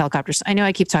scared of helicopters. I know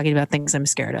I keep talking about things I'm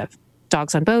scared of.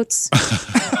 Dogs on boats.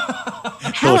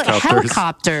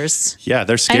 Helicopters. Yeah,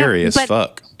 they're scary as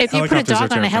fuck. If you put a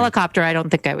dog on a helicopter, I don't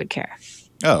think I would care.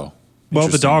 Oh. Well,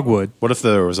 the dog would. What if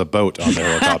there was a boat on the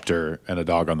helicopter and a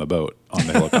dog on the boat on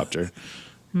the helicopter?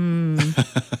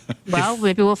 Well,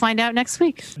 maybe we'll find out next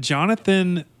week.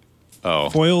 Jonathan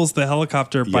foils the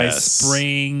helicopter by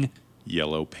spraying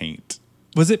yellow paint.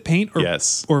 Was it paint or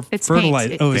or it's fertilizer?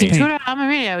 Paint. Oh, it's paint.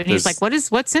 And he's like,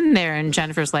 what's in there? And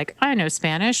Jennifer's like, I know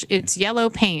Spanish. It's yellow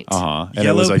paint. And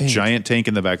it was a giant tank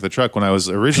in the back of the truck when I was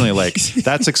originally like,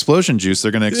 that's explosion juice.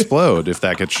 They're going to explode if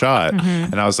that gets shot.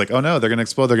 And I was like, oh no, they're going to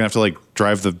explode. They're going to have to like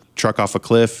drive the truck off a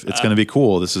cliff. It's going to be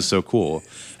cool. This is so cool.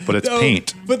 But it's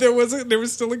paint. But there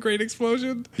was still a great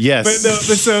explosion. Yes. But no,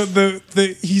 so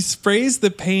he sprays the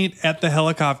paint at the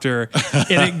helicopter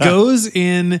and it goes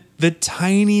in the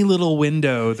tiny little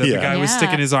window that the guy was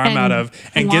sticking his arm out of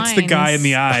and gets the guy in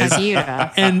the eyes.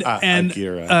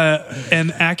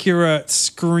 And Akira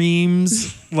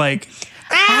screams like,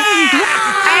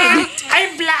 I'm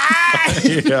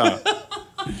blind. Yeah.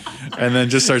 And then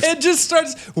just starts. It just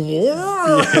starts.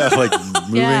 Like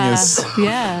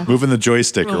moving the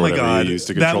joystick or whatever you use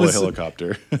to control a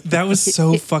helicopter. That was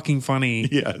so fucking funny.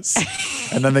 Yes.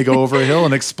 And then they go over a hill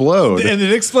and explode. And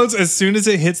it explodes as soon as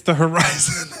it hits the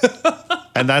horizon.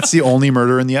 And that's the only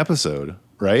murder in the episode,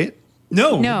 right?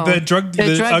 No. The drug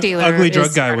dealer, ugly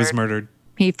drug guy was murdered.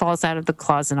 He falls out of the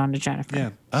closet onto Jennifer. Yeah.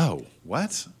 Oh,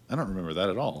 what? I don't remember that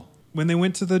at all. When they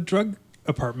went to the drug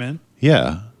apartment.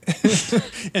 Yeah.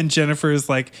 And Jennifer is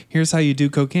like, here's how you do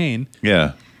cocaine.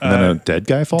 Yeah. And then a dead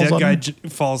guy falls on him?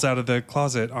 Falls out of the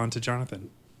closet onto Jonathan.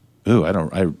 Ooh,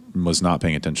 I was not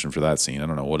paying attention for that scene. I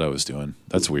don't know what I was doing.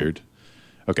 That's weird.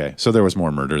 Okay, so there was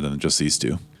more murder than just these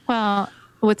two. Well,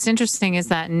 what's interesting is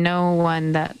that no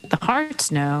one that the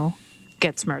Harts know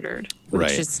gets murdered,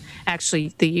 which is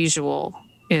actually the usual.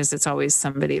 It's always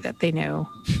somebody that they know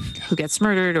who gets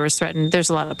murdered or is threatened. There's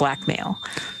a lot of blackmail.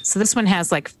 So this one has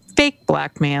like fake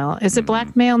blackmail. Is it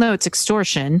blackmail? No, it's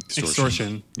extortion.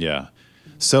 Extortion. Yeah.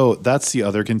 So that's the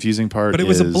other confusing part. But it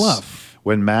was a bluff.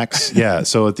 When Max,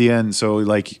 so at the end, so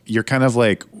like you're kind of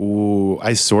like, ooh,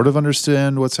 I sort of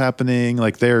understand what's happening.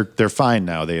 Like they're fine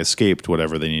now. They escaped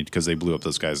whatever they need because they blew up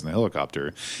those guys in the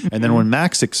helicopter. And then when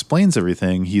Max explains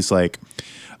everything, he's like,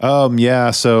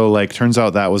 so like turns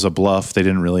out that was a bluff. They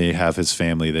didn't really have his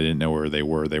family. They didn't know where they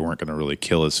were. They weren't going to really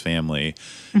kill his family.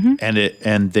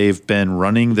 And they've been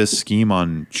running this scheme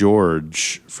on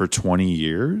George for 20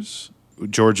 years.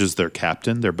 George is their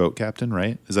captain, their boat captain,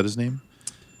 right? Is that his name?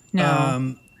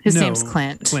 No. His name's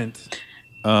Clint.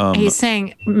 He's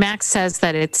saying Max says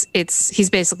that he's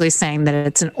basically saying that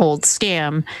it's an old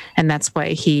scam and that's why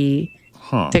he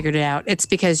figured it out. It's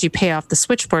because you pay off the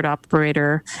switchboard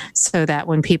operator so that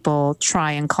when people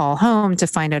try and call home to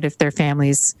find out if their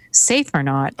family's safe or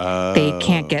not, they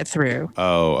can't get through.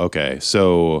 Oh, okay.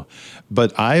 So,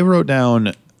 but I wrote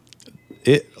down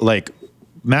it like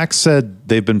Max said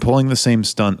they've been pulling the same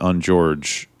stunt on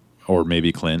George or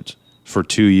maybe Clint for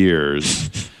 2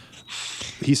 years.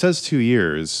 He says 2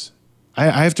 years.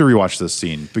 I have to rewatch this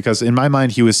scene because in my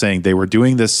mind he was saying they were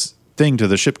doing this thing to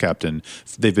the ship captain.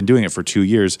 They've been doing it for 2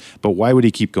 years, but why would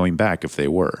he keep going back if they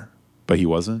were? But he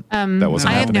wasn't. That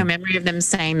wasn't. I have no memory of them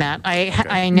saying that.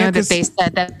 I know that they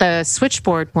said that the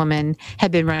switchboard woman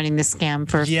had been running the scam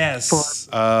for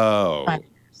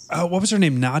what was her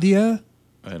name? Nadia?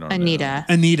 I don't Anita.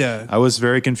 know. Anita. I was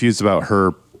very confused about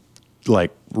her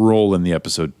like role in the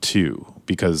episode too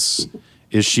because.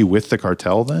 Is she with the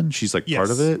cartel then? She's like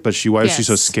part of it, but why is she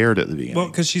so scared at the beginning? Well,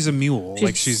 because she's a mule.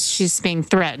 She's being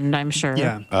threatened, I'm sure.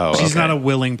 Yeah. Oh, she's not a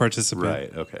willing participant.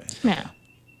 Right. Okay. Yeah.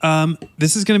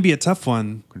 This is going to be a tough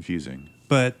one. Confusing.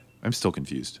 but I'm still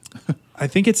confused. I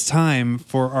think it's time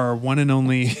for our one and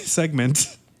only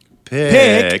segment.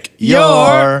 Pick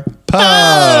your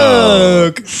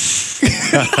poke.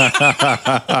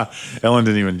 Ellen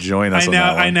didn't even join us on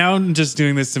that one. I now am just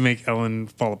doing this to make Ellen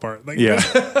fall apart. Like, Yeah.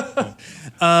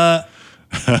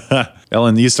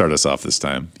 Ellen, you start us off this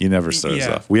time. You never start us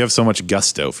Yeah. off. We have so much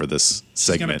gusto for this she's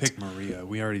gonna segment. pick Maria.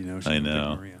 We already know she's I gonna know.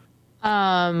 pick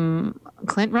Maria.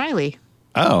 Clint Riley.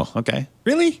 Oh, okay.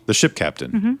 Really? The ship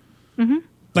captain.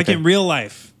 Like Okay. in real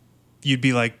life, you'd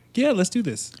be like, yeah, let's do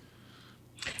this.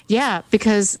 Yeah,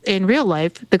 because in real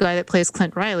life, the guy that plays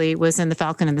Clint Riley was in The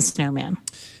Falcon and the Snowman.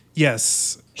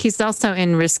 Yes, He's also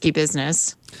in Risky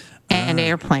Business and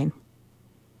Airplane.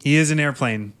 he is an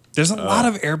airplane. There's a lot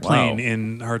of airplane wow.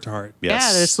 in Heart to Heart. Yes.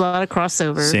 Yeah, there's a lot of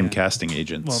crossover. Same casting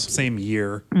agents. Well, same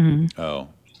year, Oh.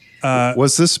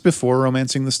 Was this before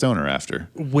Romancing the Stone or after?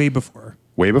 way before.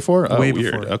 Way before? Oh, Way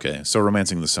weird. before. Okay. So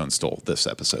Romancing the Stone stole this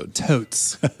episode.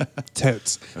 Totes,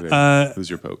 totes. Okay. Who's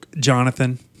your poke?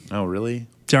 Jonathan, Oh, really?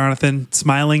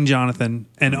 smiling Jonathan,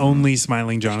 and only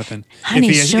smiling Jonathan.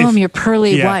 Honey, show him your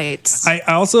pearly whites. I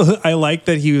also I like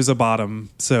that he was a bottom,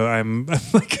 so I'm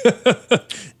like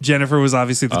Jennifer was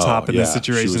obviously the top in this yeah, she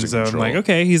situation, was in so I'm control. like,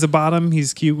 okay, he's a bottom,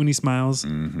 he's cute when he smiles.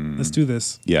 Let's do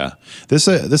this. Yeah. This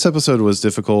episode was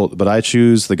difficult, but I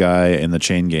choose the guy in the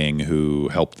chain gang who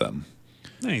helped them.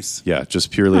 Nice. Yeah,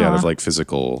 just purely out of like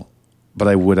physical. But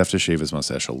I would have to shave his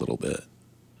mustache a little bit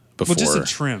before. Well, just a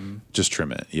trim. Just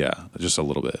trim it. Yeah, just a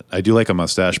little bit. I do like a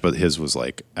mustache, but his was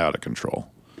like out of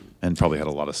control and probably had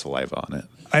a lot of saliva on it.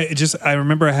 I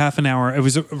remember a half an hour. It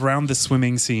was around the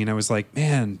swimming scene. I was like,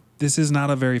 man, this is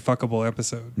not a very fuckable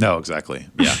episode. No, exactly.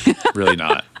 Yeah, really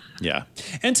not. Yeah.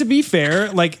 And to be fair,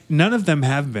 like none of them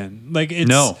have been. Like it's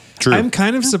No, true. I'm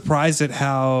kind of surprised at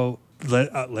how.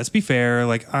 Let's be fair.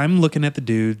 Like I'm looking at the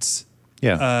dudes.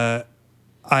 Yeah.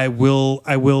 I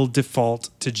will default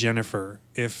to Jennifer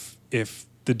if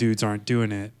the dudes aren't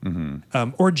doing it,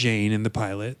 or Jane in the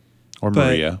pilot, or but-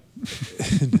 Maria.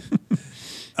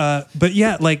 But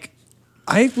yeah, like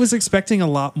I was expecting a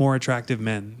lot more attractive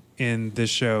men in this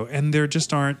show, and there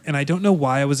just aren't. And I don't know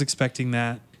why I was expecting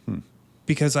that,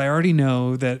 because I already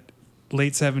know that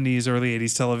late 70s, early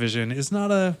 80s television is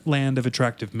not a land of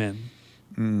attractive men.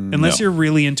 Unless no. you're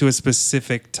really into a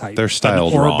specific type. They're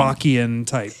styled an wrong. Orbachian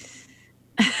type.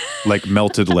 Like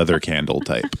melted leather candle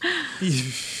type.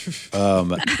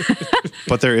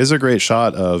 But there is a great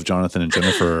shot of Jonathan and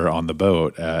Jennifer on the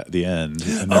boat at the end.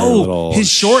 And their little his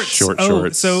shorts. Short Oh,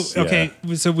 shorts. So Yeah. okay,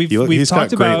 so we've He's got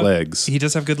talked great about legs. He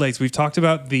does have good legs. We've talked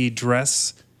about the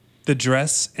dress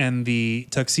and the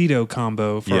tuxedo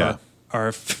combo for Yeah.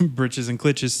 our britches and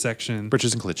klitches section.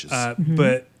 Britches and klitches.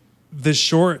 But the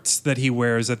shorts that he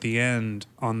wears at the end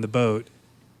on the boat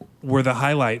were the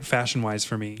highlight fashion wise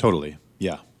for me. Totally.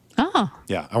 Yeah. Oh,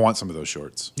 Yeah. I want some of those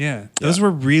shorts. Yeah, those were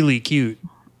really cute.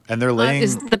 And they're laying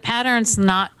is the pattern's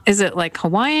not? Is it like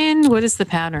Hawaiian? What is the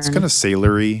pattern? kind of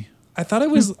sailory. I thought it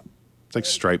was. It's like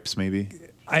stripes maybe.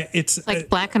 It's like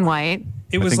black and white,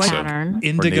 It was think like so. pattern.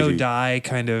 indigo navy- dye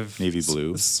kind of navy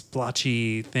blue.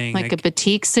 splotchy thing. like a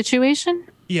batik situation.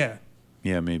 Yeah,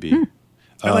 Yeah, maybe.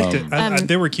 I liked it.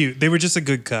 They were cute. They were just a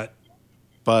good cut.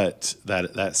 But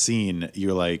that scene,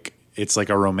 you're like, it's like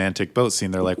a romantic boat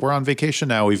scene. They're like, we're on vacation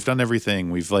now. We've done everything.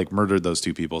 We've like murdered those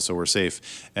two people, so we're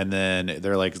safe. And then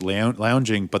they're like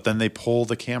lounging, but then they pull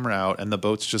the camera out, and the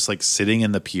boat's just like sitting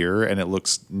in the pier, and it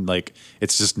looks like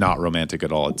it's just not romantic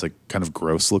at all. It's like kind of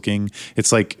gross looking.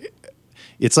 It's like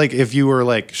if you were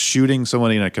like shooting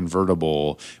someone in a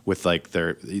convertible with like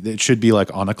it should be like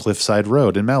on a cliffside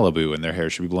road in Malibu, and their hair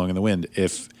should be blowing in the wind.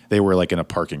 If they were like in a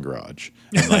parking garage,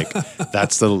 and like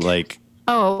that's the like.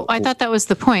 Oh, I thought that was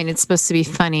the point. It's supposed to be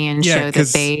funny and Yeah, show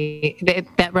 'cause- that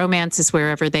that romance is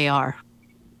wherever they are,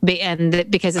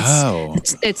 because Oh.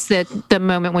 it's the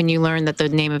moment when you learn that the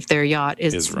name of their yacht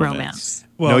is romance.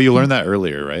 Well, No, you learn that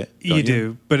earlier, right? You Don't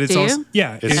do, but it's Do also you?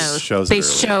 yeah. It's- No, shows they it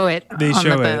early. show it. They on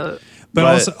show the it. boat.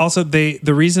 But But- also the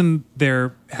reason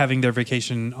they're having their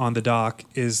vacation on the dock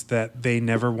is that they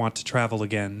never want to travel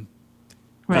again.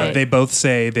 Right. They both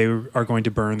say they are going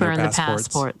to burn Burn their the passports.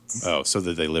 passports. Oh, so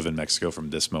that they live in Mexico from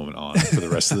this moment on for the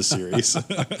rest of the series.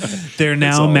 They're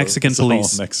now Mexican It's all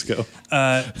police. Mexico.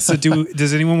 So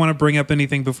does anyone want to bring up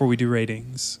anything before we do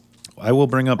ratings? I will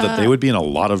bring up that they would be in a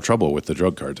lot of trouble with the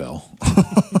drug cartel.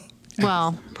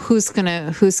 Well, who's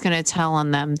gonna tell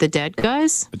on them? The dead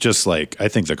guys? Just like I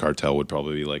think the cartel would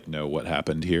probably like know what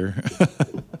happened here,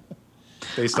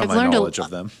 based on I've my learned knowledge of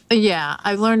them. Yeah,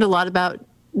 I've learned a lot about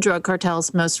drug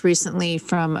cartels most recently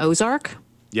from Ozark.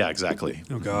 Yeah, exactly.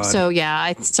 Oh God. So yeah,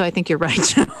 I think you're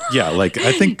right. Yeah, like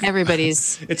I think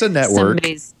Everybody's it's a network.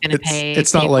 Somebody's gonna pay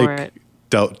It's not for like it.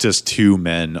 just two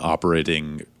men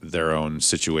operating their own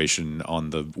situation on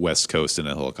the West Coast in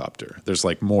a helicopter. There's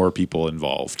like more people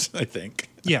involved, I think.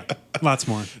 Yeah, lots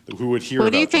more. Who would hear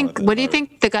What do you about think? Jonathan What do you Harvey?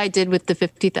 think the guy did with the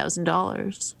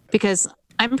 $50,000? Because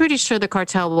I'm pretty sure the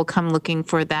cartel will come looking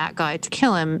for that guy to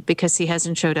kill him because he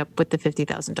hasn't showed up with the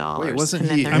 $50,000. Wait, wasn't and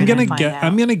then he- they're I'm gonna find guess. out.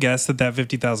 I'm gonna guess that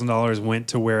 $50,000 went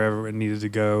to wherever it needed to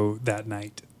go that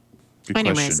night. Good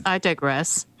Anyways, question. I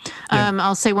digress.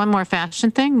 I'll say one more fashion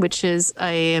thing, which is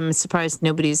I am surprised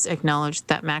nobody's acknowledged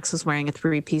that Max was wearing a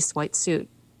 3-piece white suit.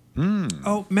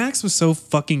 Oh, Max was so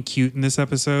fucking cute in this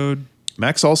episode.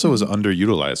 Max also was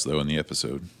underutilized though in the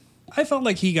episode. I felt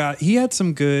like he had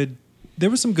some good. There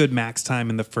was some good Max time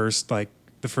in the first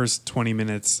 20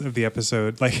 minutes of the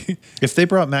episode. Like If they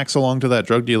brought Max along to that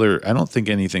drug dealer, I don't think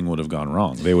anything would have gone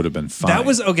wrong. They would have been fine. that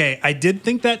was okay. I did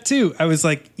think that too. I was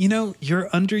like, you're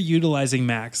underutilizing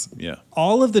Max. Yeah.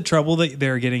 All of the trouble that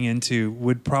they're getting into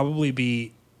would probably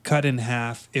be cut in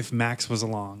half if Max was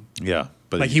along. Yeah,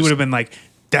 but Like he would have been like,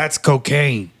 "That's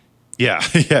cocaine." Yeah,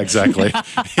 yeah, exactly.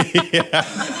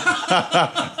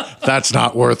 That's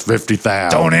not worth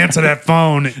 50,000. Don't answer that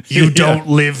phone. You don't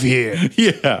live here.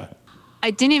 Yeah. I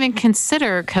didn't even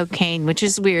consider cocaine, which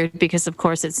is weird because, of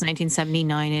course, it's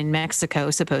 1979 in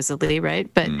Mexico, supposedly, right?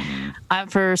 But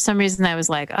for some reason, I was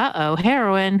like,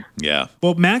 heroin. Yeah.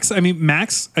 Well, Max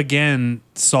again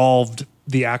solved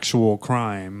the actual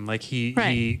crime. Like he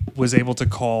Right. was able to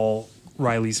call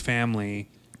Riley's family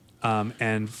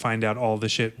and find out all the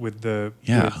shit with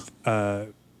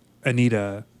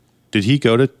Anita. Did he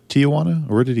go to Tijuana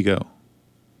or where did he go?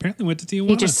 Apparently went to Tijuana.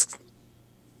 He just.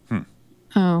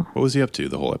 Oh. What was he up to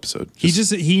the whole episode?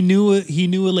 he knew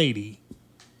a lady.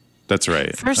 That's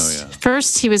right.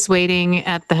 First, he was waiting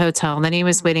at the hotel. Then he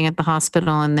was waiting at the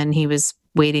hospital. And then he was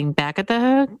waiting back at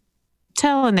the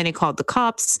hotel. And then he called the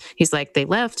cops. He's like, they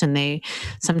left. And they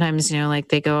sometimes,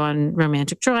 they go on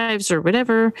romantic drives or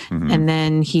whatever. Mm-hmm. And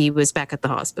then he was back at the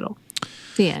hospital.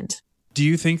 The end. Do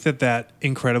you think that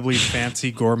incredibly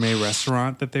fancy gourmet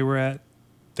restaurant that they were at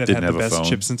that Didn't had have the a best phone?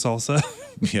 chips and salsa?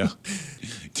 Yeah.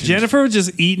 Jennifer was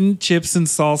just eating chips and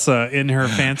salsa in her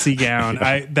fancy gown.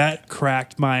 That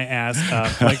cracked my ass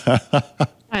up. Like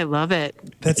I love it.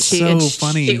 That's so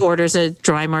funny. She orders a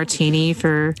dry martini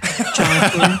for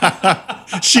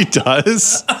Jonathan. She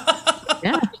does.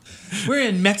 Yeah. we're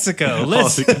in Mexico.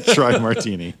 Let's Try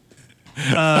martini.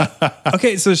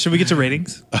 okay. So should we get to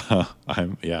ratings?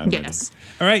 I'm Yes.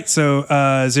 All right. So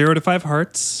 0 to 5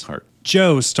 hearts. Heart.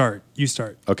 Joe, start. You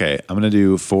start. Okay, I'm going to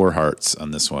do 4 hearts on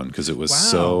this one because it was Wow.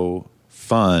 so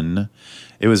fun.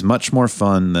 It was much more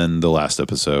fun than the last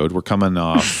episode. We're coming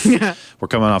off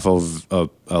of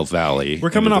El Valley.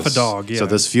 We're coming into off a this. dog, yeah. So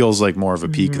this feels like more of a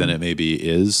peak than it maybe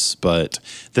is, but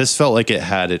this felt like it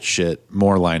had its shit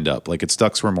more lined up. Like its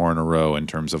ducks were more in a row in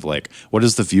terms of like, what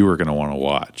is the viewer going to want to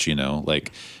watch?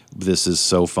 Like this is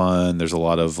so fun. There's a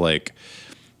lot of like,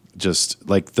 just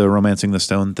like the romancing the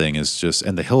stone thing is just,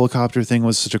 and the helicopter thing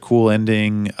was such a cool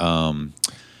ending.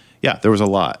 Yeah, there was a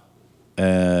lot.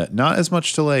 Not as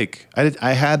much to like,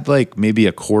 I had like maybe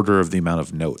a quarter of the amount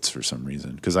of notes for some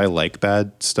reason because I like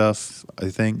bad stuff, I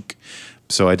think.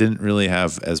 So I didn't really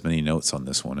have as many notes on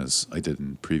this one as I did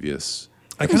in previous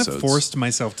I kind episodes. of forced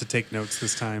myself to take notes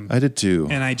this time. I did too.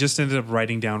 And I just ended up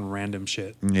writing down random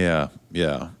shit. Yeah.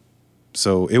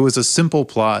 So it was a simple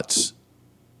plot,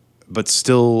 but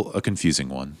still a confusing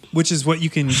one. Which is what you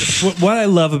can. What I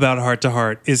love about Heart to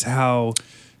Heart is how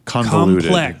Convoluted.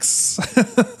 complex.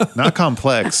 Not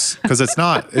complex, because it's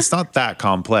not that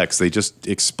complex. They just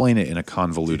explain it in a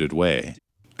convoluted way.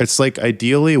 It's like,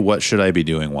 ideally, what should I be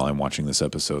doing while I'm watching this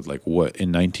episode? Like, what,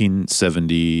 in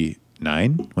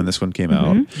 1979 when this one came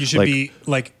out? You should be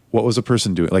like, what was a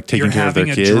person doing? Like taking you're care of their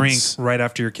having a kids? drink right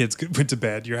after your kids went to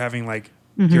bed. You're having like,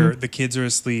 the kids are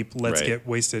asleep. Let's Right. get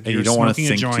wasted. And You're you don't want to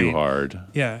smoking a think too joint. hard.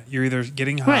 Yeah, you're either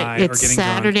getting high Right. or It's getting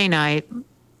Saturday drunk. night.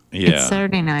 Yeah. It's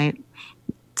Saturday night,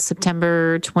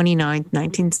 September 29th,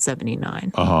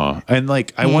 1979. And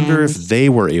like, I wonder if And- they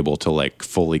were able to like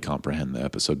fully comprehend the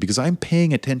episode, because I'm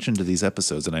paying attention to these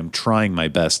episodes and I'm trying my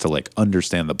best to like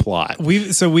understand the plot.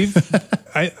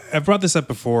 I've brought this up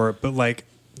before, but like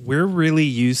we're really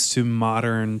used to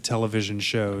modern television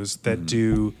shows that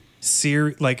do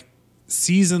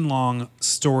season long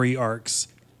story arcs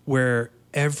where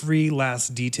every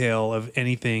last detail of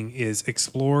anything is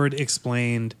explored,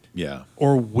 explained, Yeah.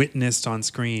 or witnessed on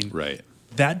screen. Right.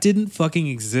 That didn't fucking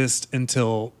exist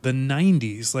until the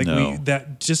 90s. Like No.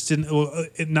 that just didn't. Well,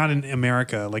 not in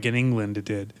America. Like in England, it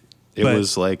did. It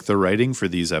was like the writing for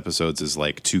these episodes is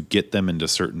like to get them into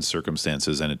certain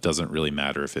circumstances, and it doesn't really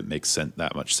matter if it makes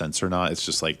that much sense or not. It's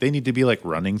just like they need to be like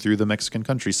running through the Mexican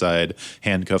countryside,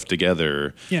 handcuffed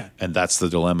together. Yeah. And that's the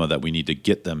dilemma that we need to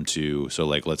get them to. So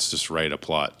like, let's just write a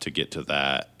plot to get to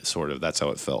that sort of. That's how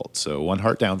it felt. So 1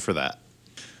 heart down for that.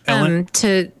 Ellen?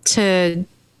 To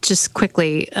just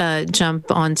quickly jump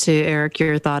onto Eric,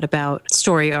 your thought about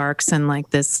story arcs and like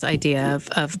this idea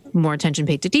of more attention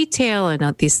paid to detail and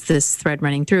not this thread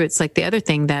running through. It's like the other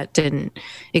thing that didn't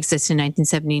exist in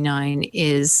 1979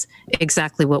 is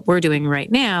exactly what we're doing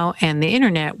right now, and the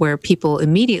internet, where people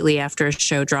immediately after a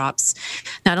show drops,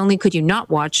 not only could you not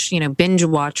watch, binge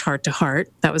watch Heart to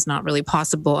Heart, that was not really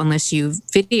possible unless you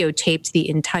videotaped the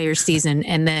entire season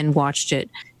and then watched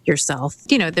it yourself.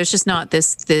 There's just not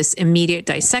this immediate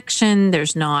dissection.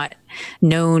 There's not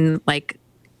known like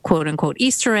quote unquote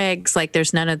Easter eggs. Like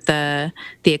there's none of the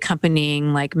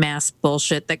accompanying like mass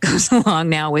bullshit that goes along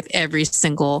now with every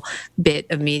single bit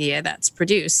of media that's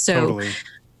produced. So,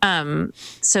 Totally.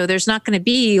 So there's not going to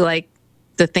be like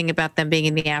the thing about them being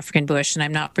in the African bush, and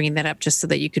I'm not bringing that up just so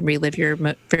that you can relive your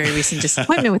very recent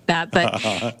disappointment with that.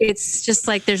 But it's just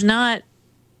like there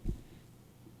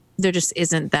just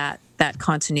isn't that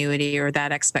continuity or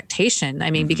that expectation.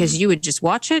 I mean, because you would just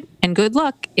watch it and good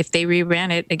luck. If they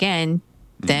reran it again,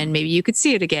 then maybe you could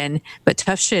see it again. But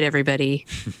tough shit, everybody.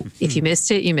 If you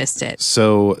missed it, you missed it.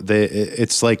 So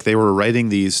it's like they were writing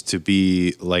these to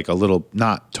be like a little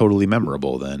not totally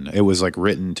memorable. Then it was like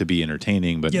written to be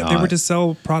entertaining, but Yeah, not. they were to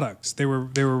sell products. They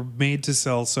were made to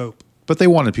sell soap. But they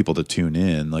wanted people to tune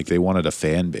in. Like they wanted a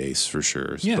fan base for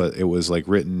sure. Yeah. But it was like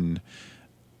written.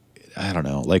 I don't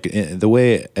know, like the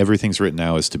way everything's written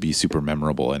now is to be super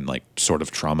memorable and like sort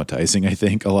of traumatizing. I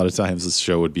think a lot of times this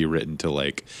show would be written to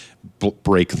like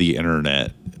break the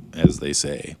internet, as they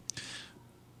say.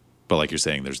 But like you're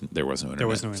saying, there was no internet. There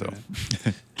was no internet.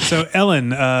 So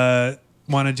Ellen,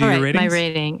 want to do All your right, ratings? my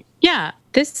rating. Yeah,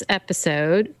 this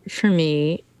episode for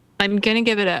me, I'm gonna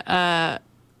give it a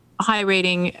high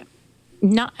rating.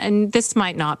 And this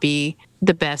might not be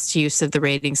the best use of the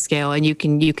rating scale, and you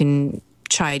can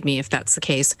chide me if that's the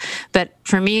case. But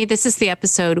for me, this is the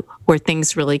episode where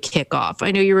things really kick off.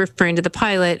 I know you're referring to the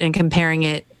pilot and comparing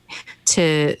it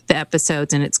to the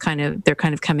episodes, and they're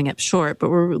kind of coming up short, but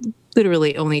we're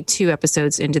literally only 2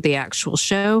 episodes into the actual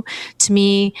show. To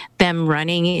me, them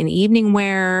running in evening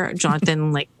wear,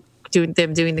 Jonathan like doing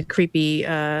the creepy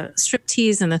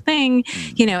striptease and the thing,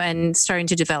 and starting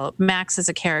to develop Max as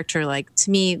a character. Like to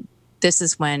me, this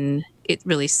is when it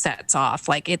really sets off.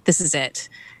 This is it.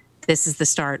 This is the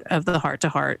start of the Heart to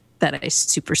Heart that I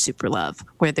super, super love,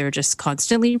 where they're just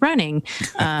constantly running,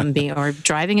 or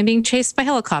driving and being chased by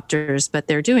helicopters, but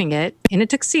they're doing it in a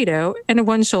tuxedo and a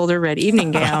one-shoulder red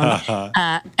evening gown.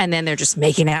 And then they're just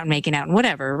making out and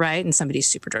whatever, right? And somebody's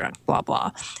super drunk, blah, blah.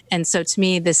 And so to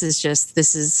me, this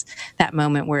is that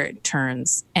moment where it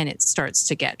turns and it starts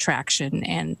to get traction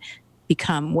and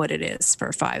become what it is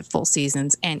for 5 full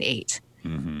seasons and 8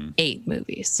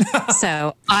 movies.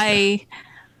 So I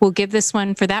will give this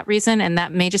one for that reason, and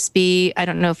that may just be, I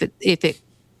don't know if it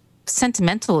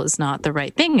sentimental is not the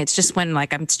right thing. It's just when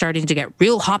like I'm starting to get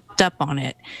real hopped up on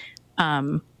it.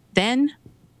 Then,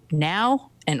 now,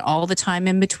 and all the time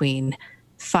in between,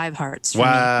 5 hearts. For me.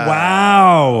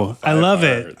 Wow. I love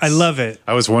hearts. it. I love it.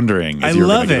 I was wondering if I you were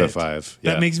going love to give it. it 5.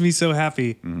 That makes me so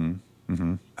happy.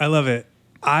 I love it.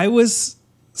 I was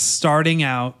starting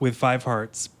out with 5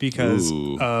 hearts because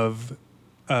of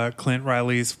Clint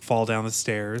Riley's fall down the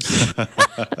stairs,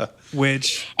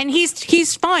 and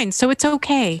he's fine, so it's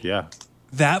okay. Yeah.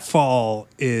 That fall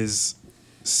is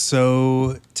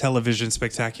so television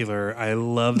spectacular. I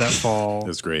love that fall. It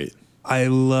was great. I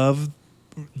love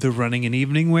the running in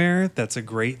evening wear. That's a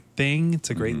great thing. It's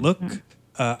a great look.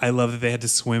 I love that they had to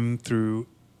swim through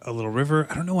a little river.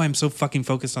 I don't know why I'm so fucking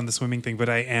focused on the swimming thing, but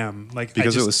I am.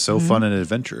 Because it was so fun and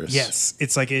adventurous. Yes.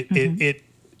 It's like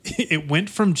it went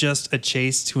from just a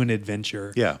chase to an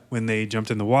adventure. Yeah. When they jumped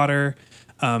in the water.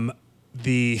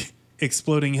 The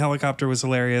exploding helicopter was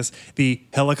hilarious. The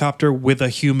helicopter with a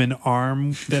human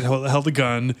arm that held a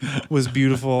gun was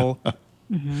beautiful.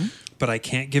 But I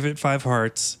can't give it 5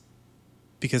 hearts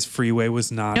because Freeway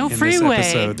was not in Freeway.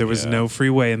 this episode. There was no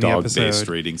Freeway in the episode. Dog-based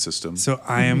rating system. So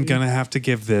I am going to have to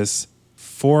give this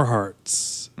 4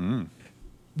 hearts.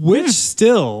 Which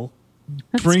still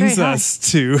brings very high.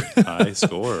 us to High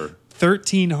score.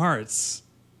 13 hearts,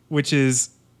 which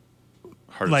is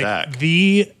Heart like attack.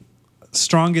 the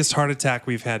strongest heart attack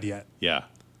we've had yet. Yeah.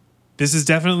 This is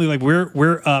definitely like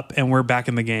we're up and we're back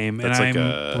in the game, That's and like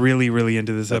I'm really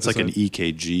into this That's episode. like an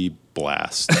EKG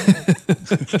blast.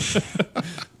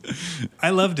 I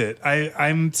loved it.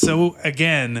 I'm so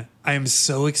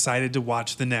excited to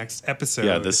watch the next episode.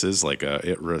 Yeah, this is like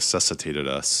it resuscitated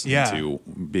us into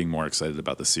being more excited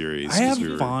about the series. I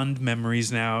have fond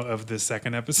memories now of the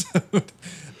second episode.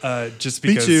 Just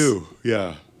because. Me too.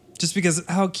 Yeah. Just because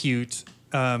how cute.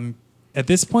 At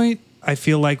this point, I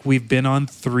feel like we've been on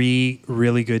 3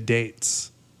 really good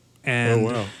dates.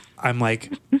 And I'm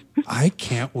like, I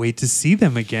can't wait to see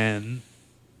them again.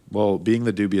 Well, being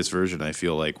the dubious version, I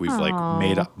feel like we've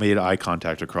made eye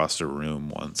contact across the room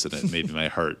once, and it made my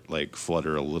heart like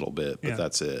flutter a little bit. But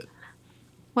that's it.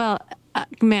 Well,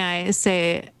 may I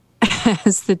say,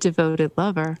 as the devoted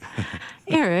lover,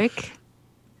 Eric,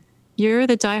 you're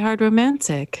the diehard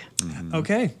romantic. Mm-hmm.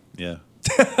 Okay, Yeah,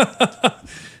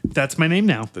 that's my name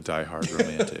now. the diehard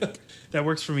romantic. That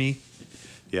works for me.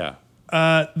 Yeah.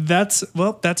 That's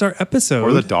our episode.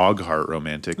 Or the dog heart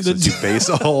romantic, since you base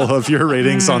all of your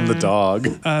ratings on the dog.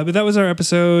 But that was our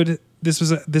episode. This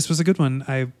was a good one.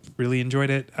 I really enjoyed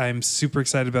it. I'm super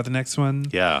excited about the next one.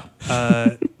 Yeah.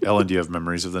 Ellen, do you have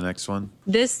memories of the next one?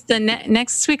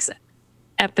 Next week's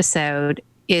episode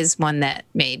is one that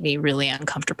made me really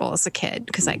uncomfortable as a kid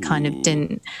because I kind of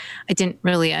didn't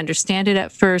really understand it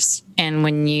at first. And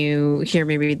when you hear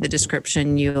me read the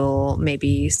description, you'll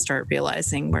maybe start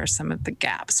realizing where some of the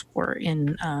gaps were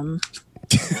in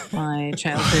my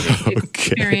childhood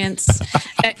experience.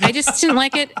 I just didn't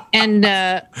like it.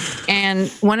 And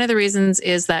one of the reasons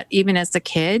is that even as a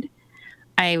kid,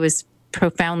 I was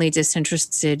profoundly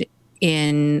disinterested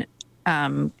in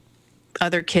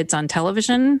other kids on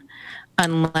television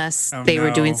unless they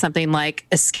were doing something like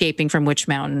Escaping from Witch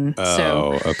Mountain.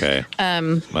 Okay.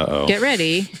 Get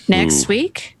ready. Next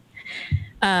week,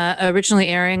 originally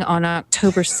airing on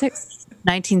October 6th,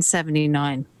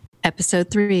 1979,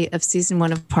 episode 3 of season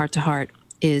 1 of Heart to Heart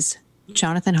is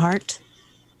Jonathan Hart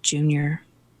Jr.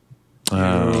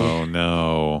 Oh,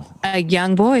 no. A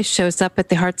young boy shows up at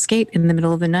the Hart's Gate in the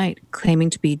middle of the night, claiming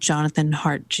to be Jonathan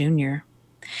Hart Jr.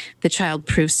 The child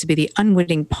proves to be the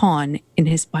unwitting pawn in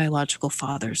his biological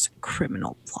father's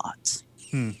criminal plot.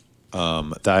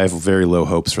 I have very low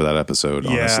hopes for that episode,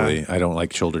 honestly. I don't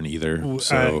like children either.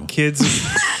 So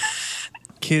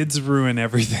Kids ruin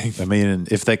everything. I mean,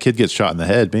 if that kid gets shot in the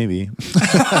head, maybe.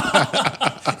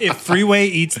 If Freeway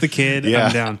eats the kid,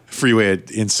 I'm down. Freeway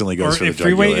instantly goes for the if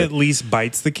Freeway jugular. at least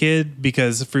bites the kid,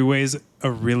 because Freeway's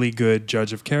a really good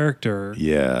judge of character.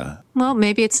 Yeah. Well,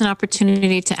 maybe it's an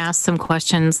opportunity to ask some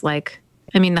questions like,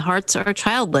 I mean, the Harts are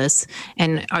childless.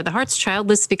 And are the Harts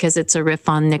childless because it's a riff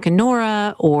on Nick and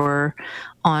Nora or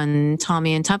on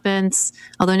Tommy and Tuppence?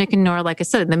 Although Nick and Nora, like I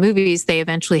said, in the movies, they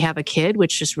eventually have a kid,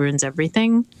 which just ruins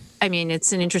everything. I mean,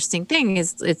 it's an interesting thing.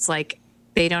 It's like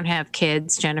they don't have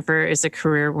kids. Jennifer is a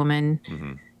career woman.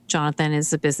 Mm-hmm. Jonathan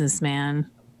is a businessman.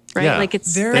 Right? Yeah. Like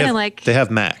it's kind of like... They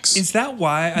have Max. Is that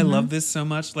why I love this so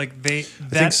much? Like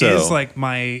that so. is like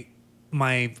my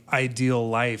ideal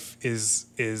life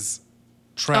is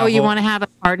travel. Oh, you want to have a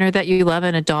partner that you love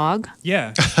and a dog?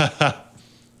 Yeah.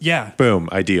 Yeah. Boom.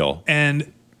 Ideal.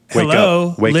 And Wake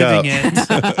hello, up. Wake living up. it.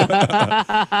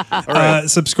 All right.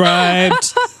 Subscribe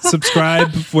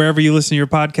wherever you listen to your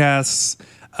podcasts.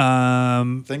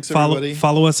 Thanks, everybody.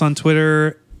 Follow us on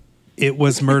Twitter. It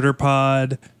was Murder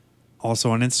Pod.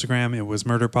 Also on Instagram, it was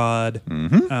Murder Pod.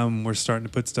 Mm-hmm. We're starting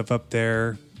to put stuff up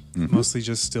there, mostly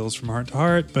just stills from Heart to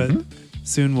Heart, but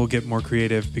soon we'll get more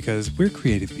creative because we're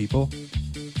creative people.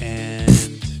 And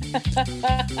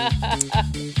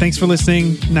thanks for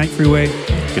listening. Night Freeway.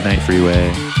 Good night,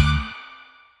 Freeway.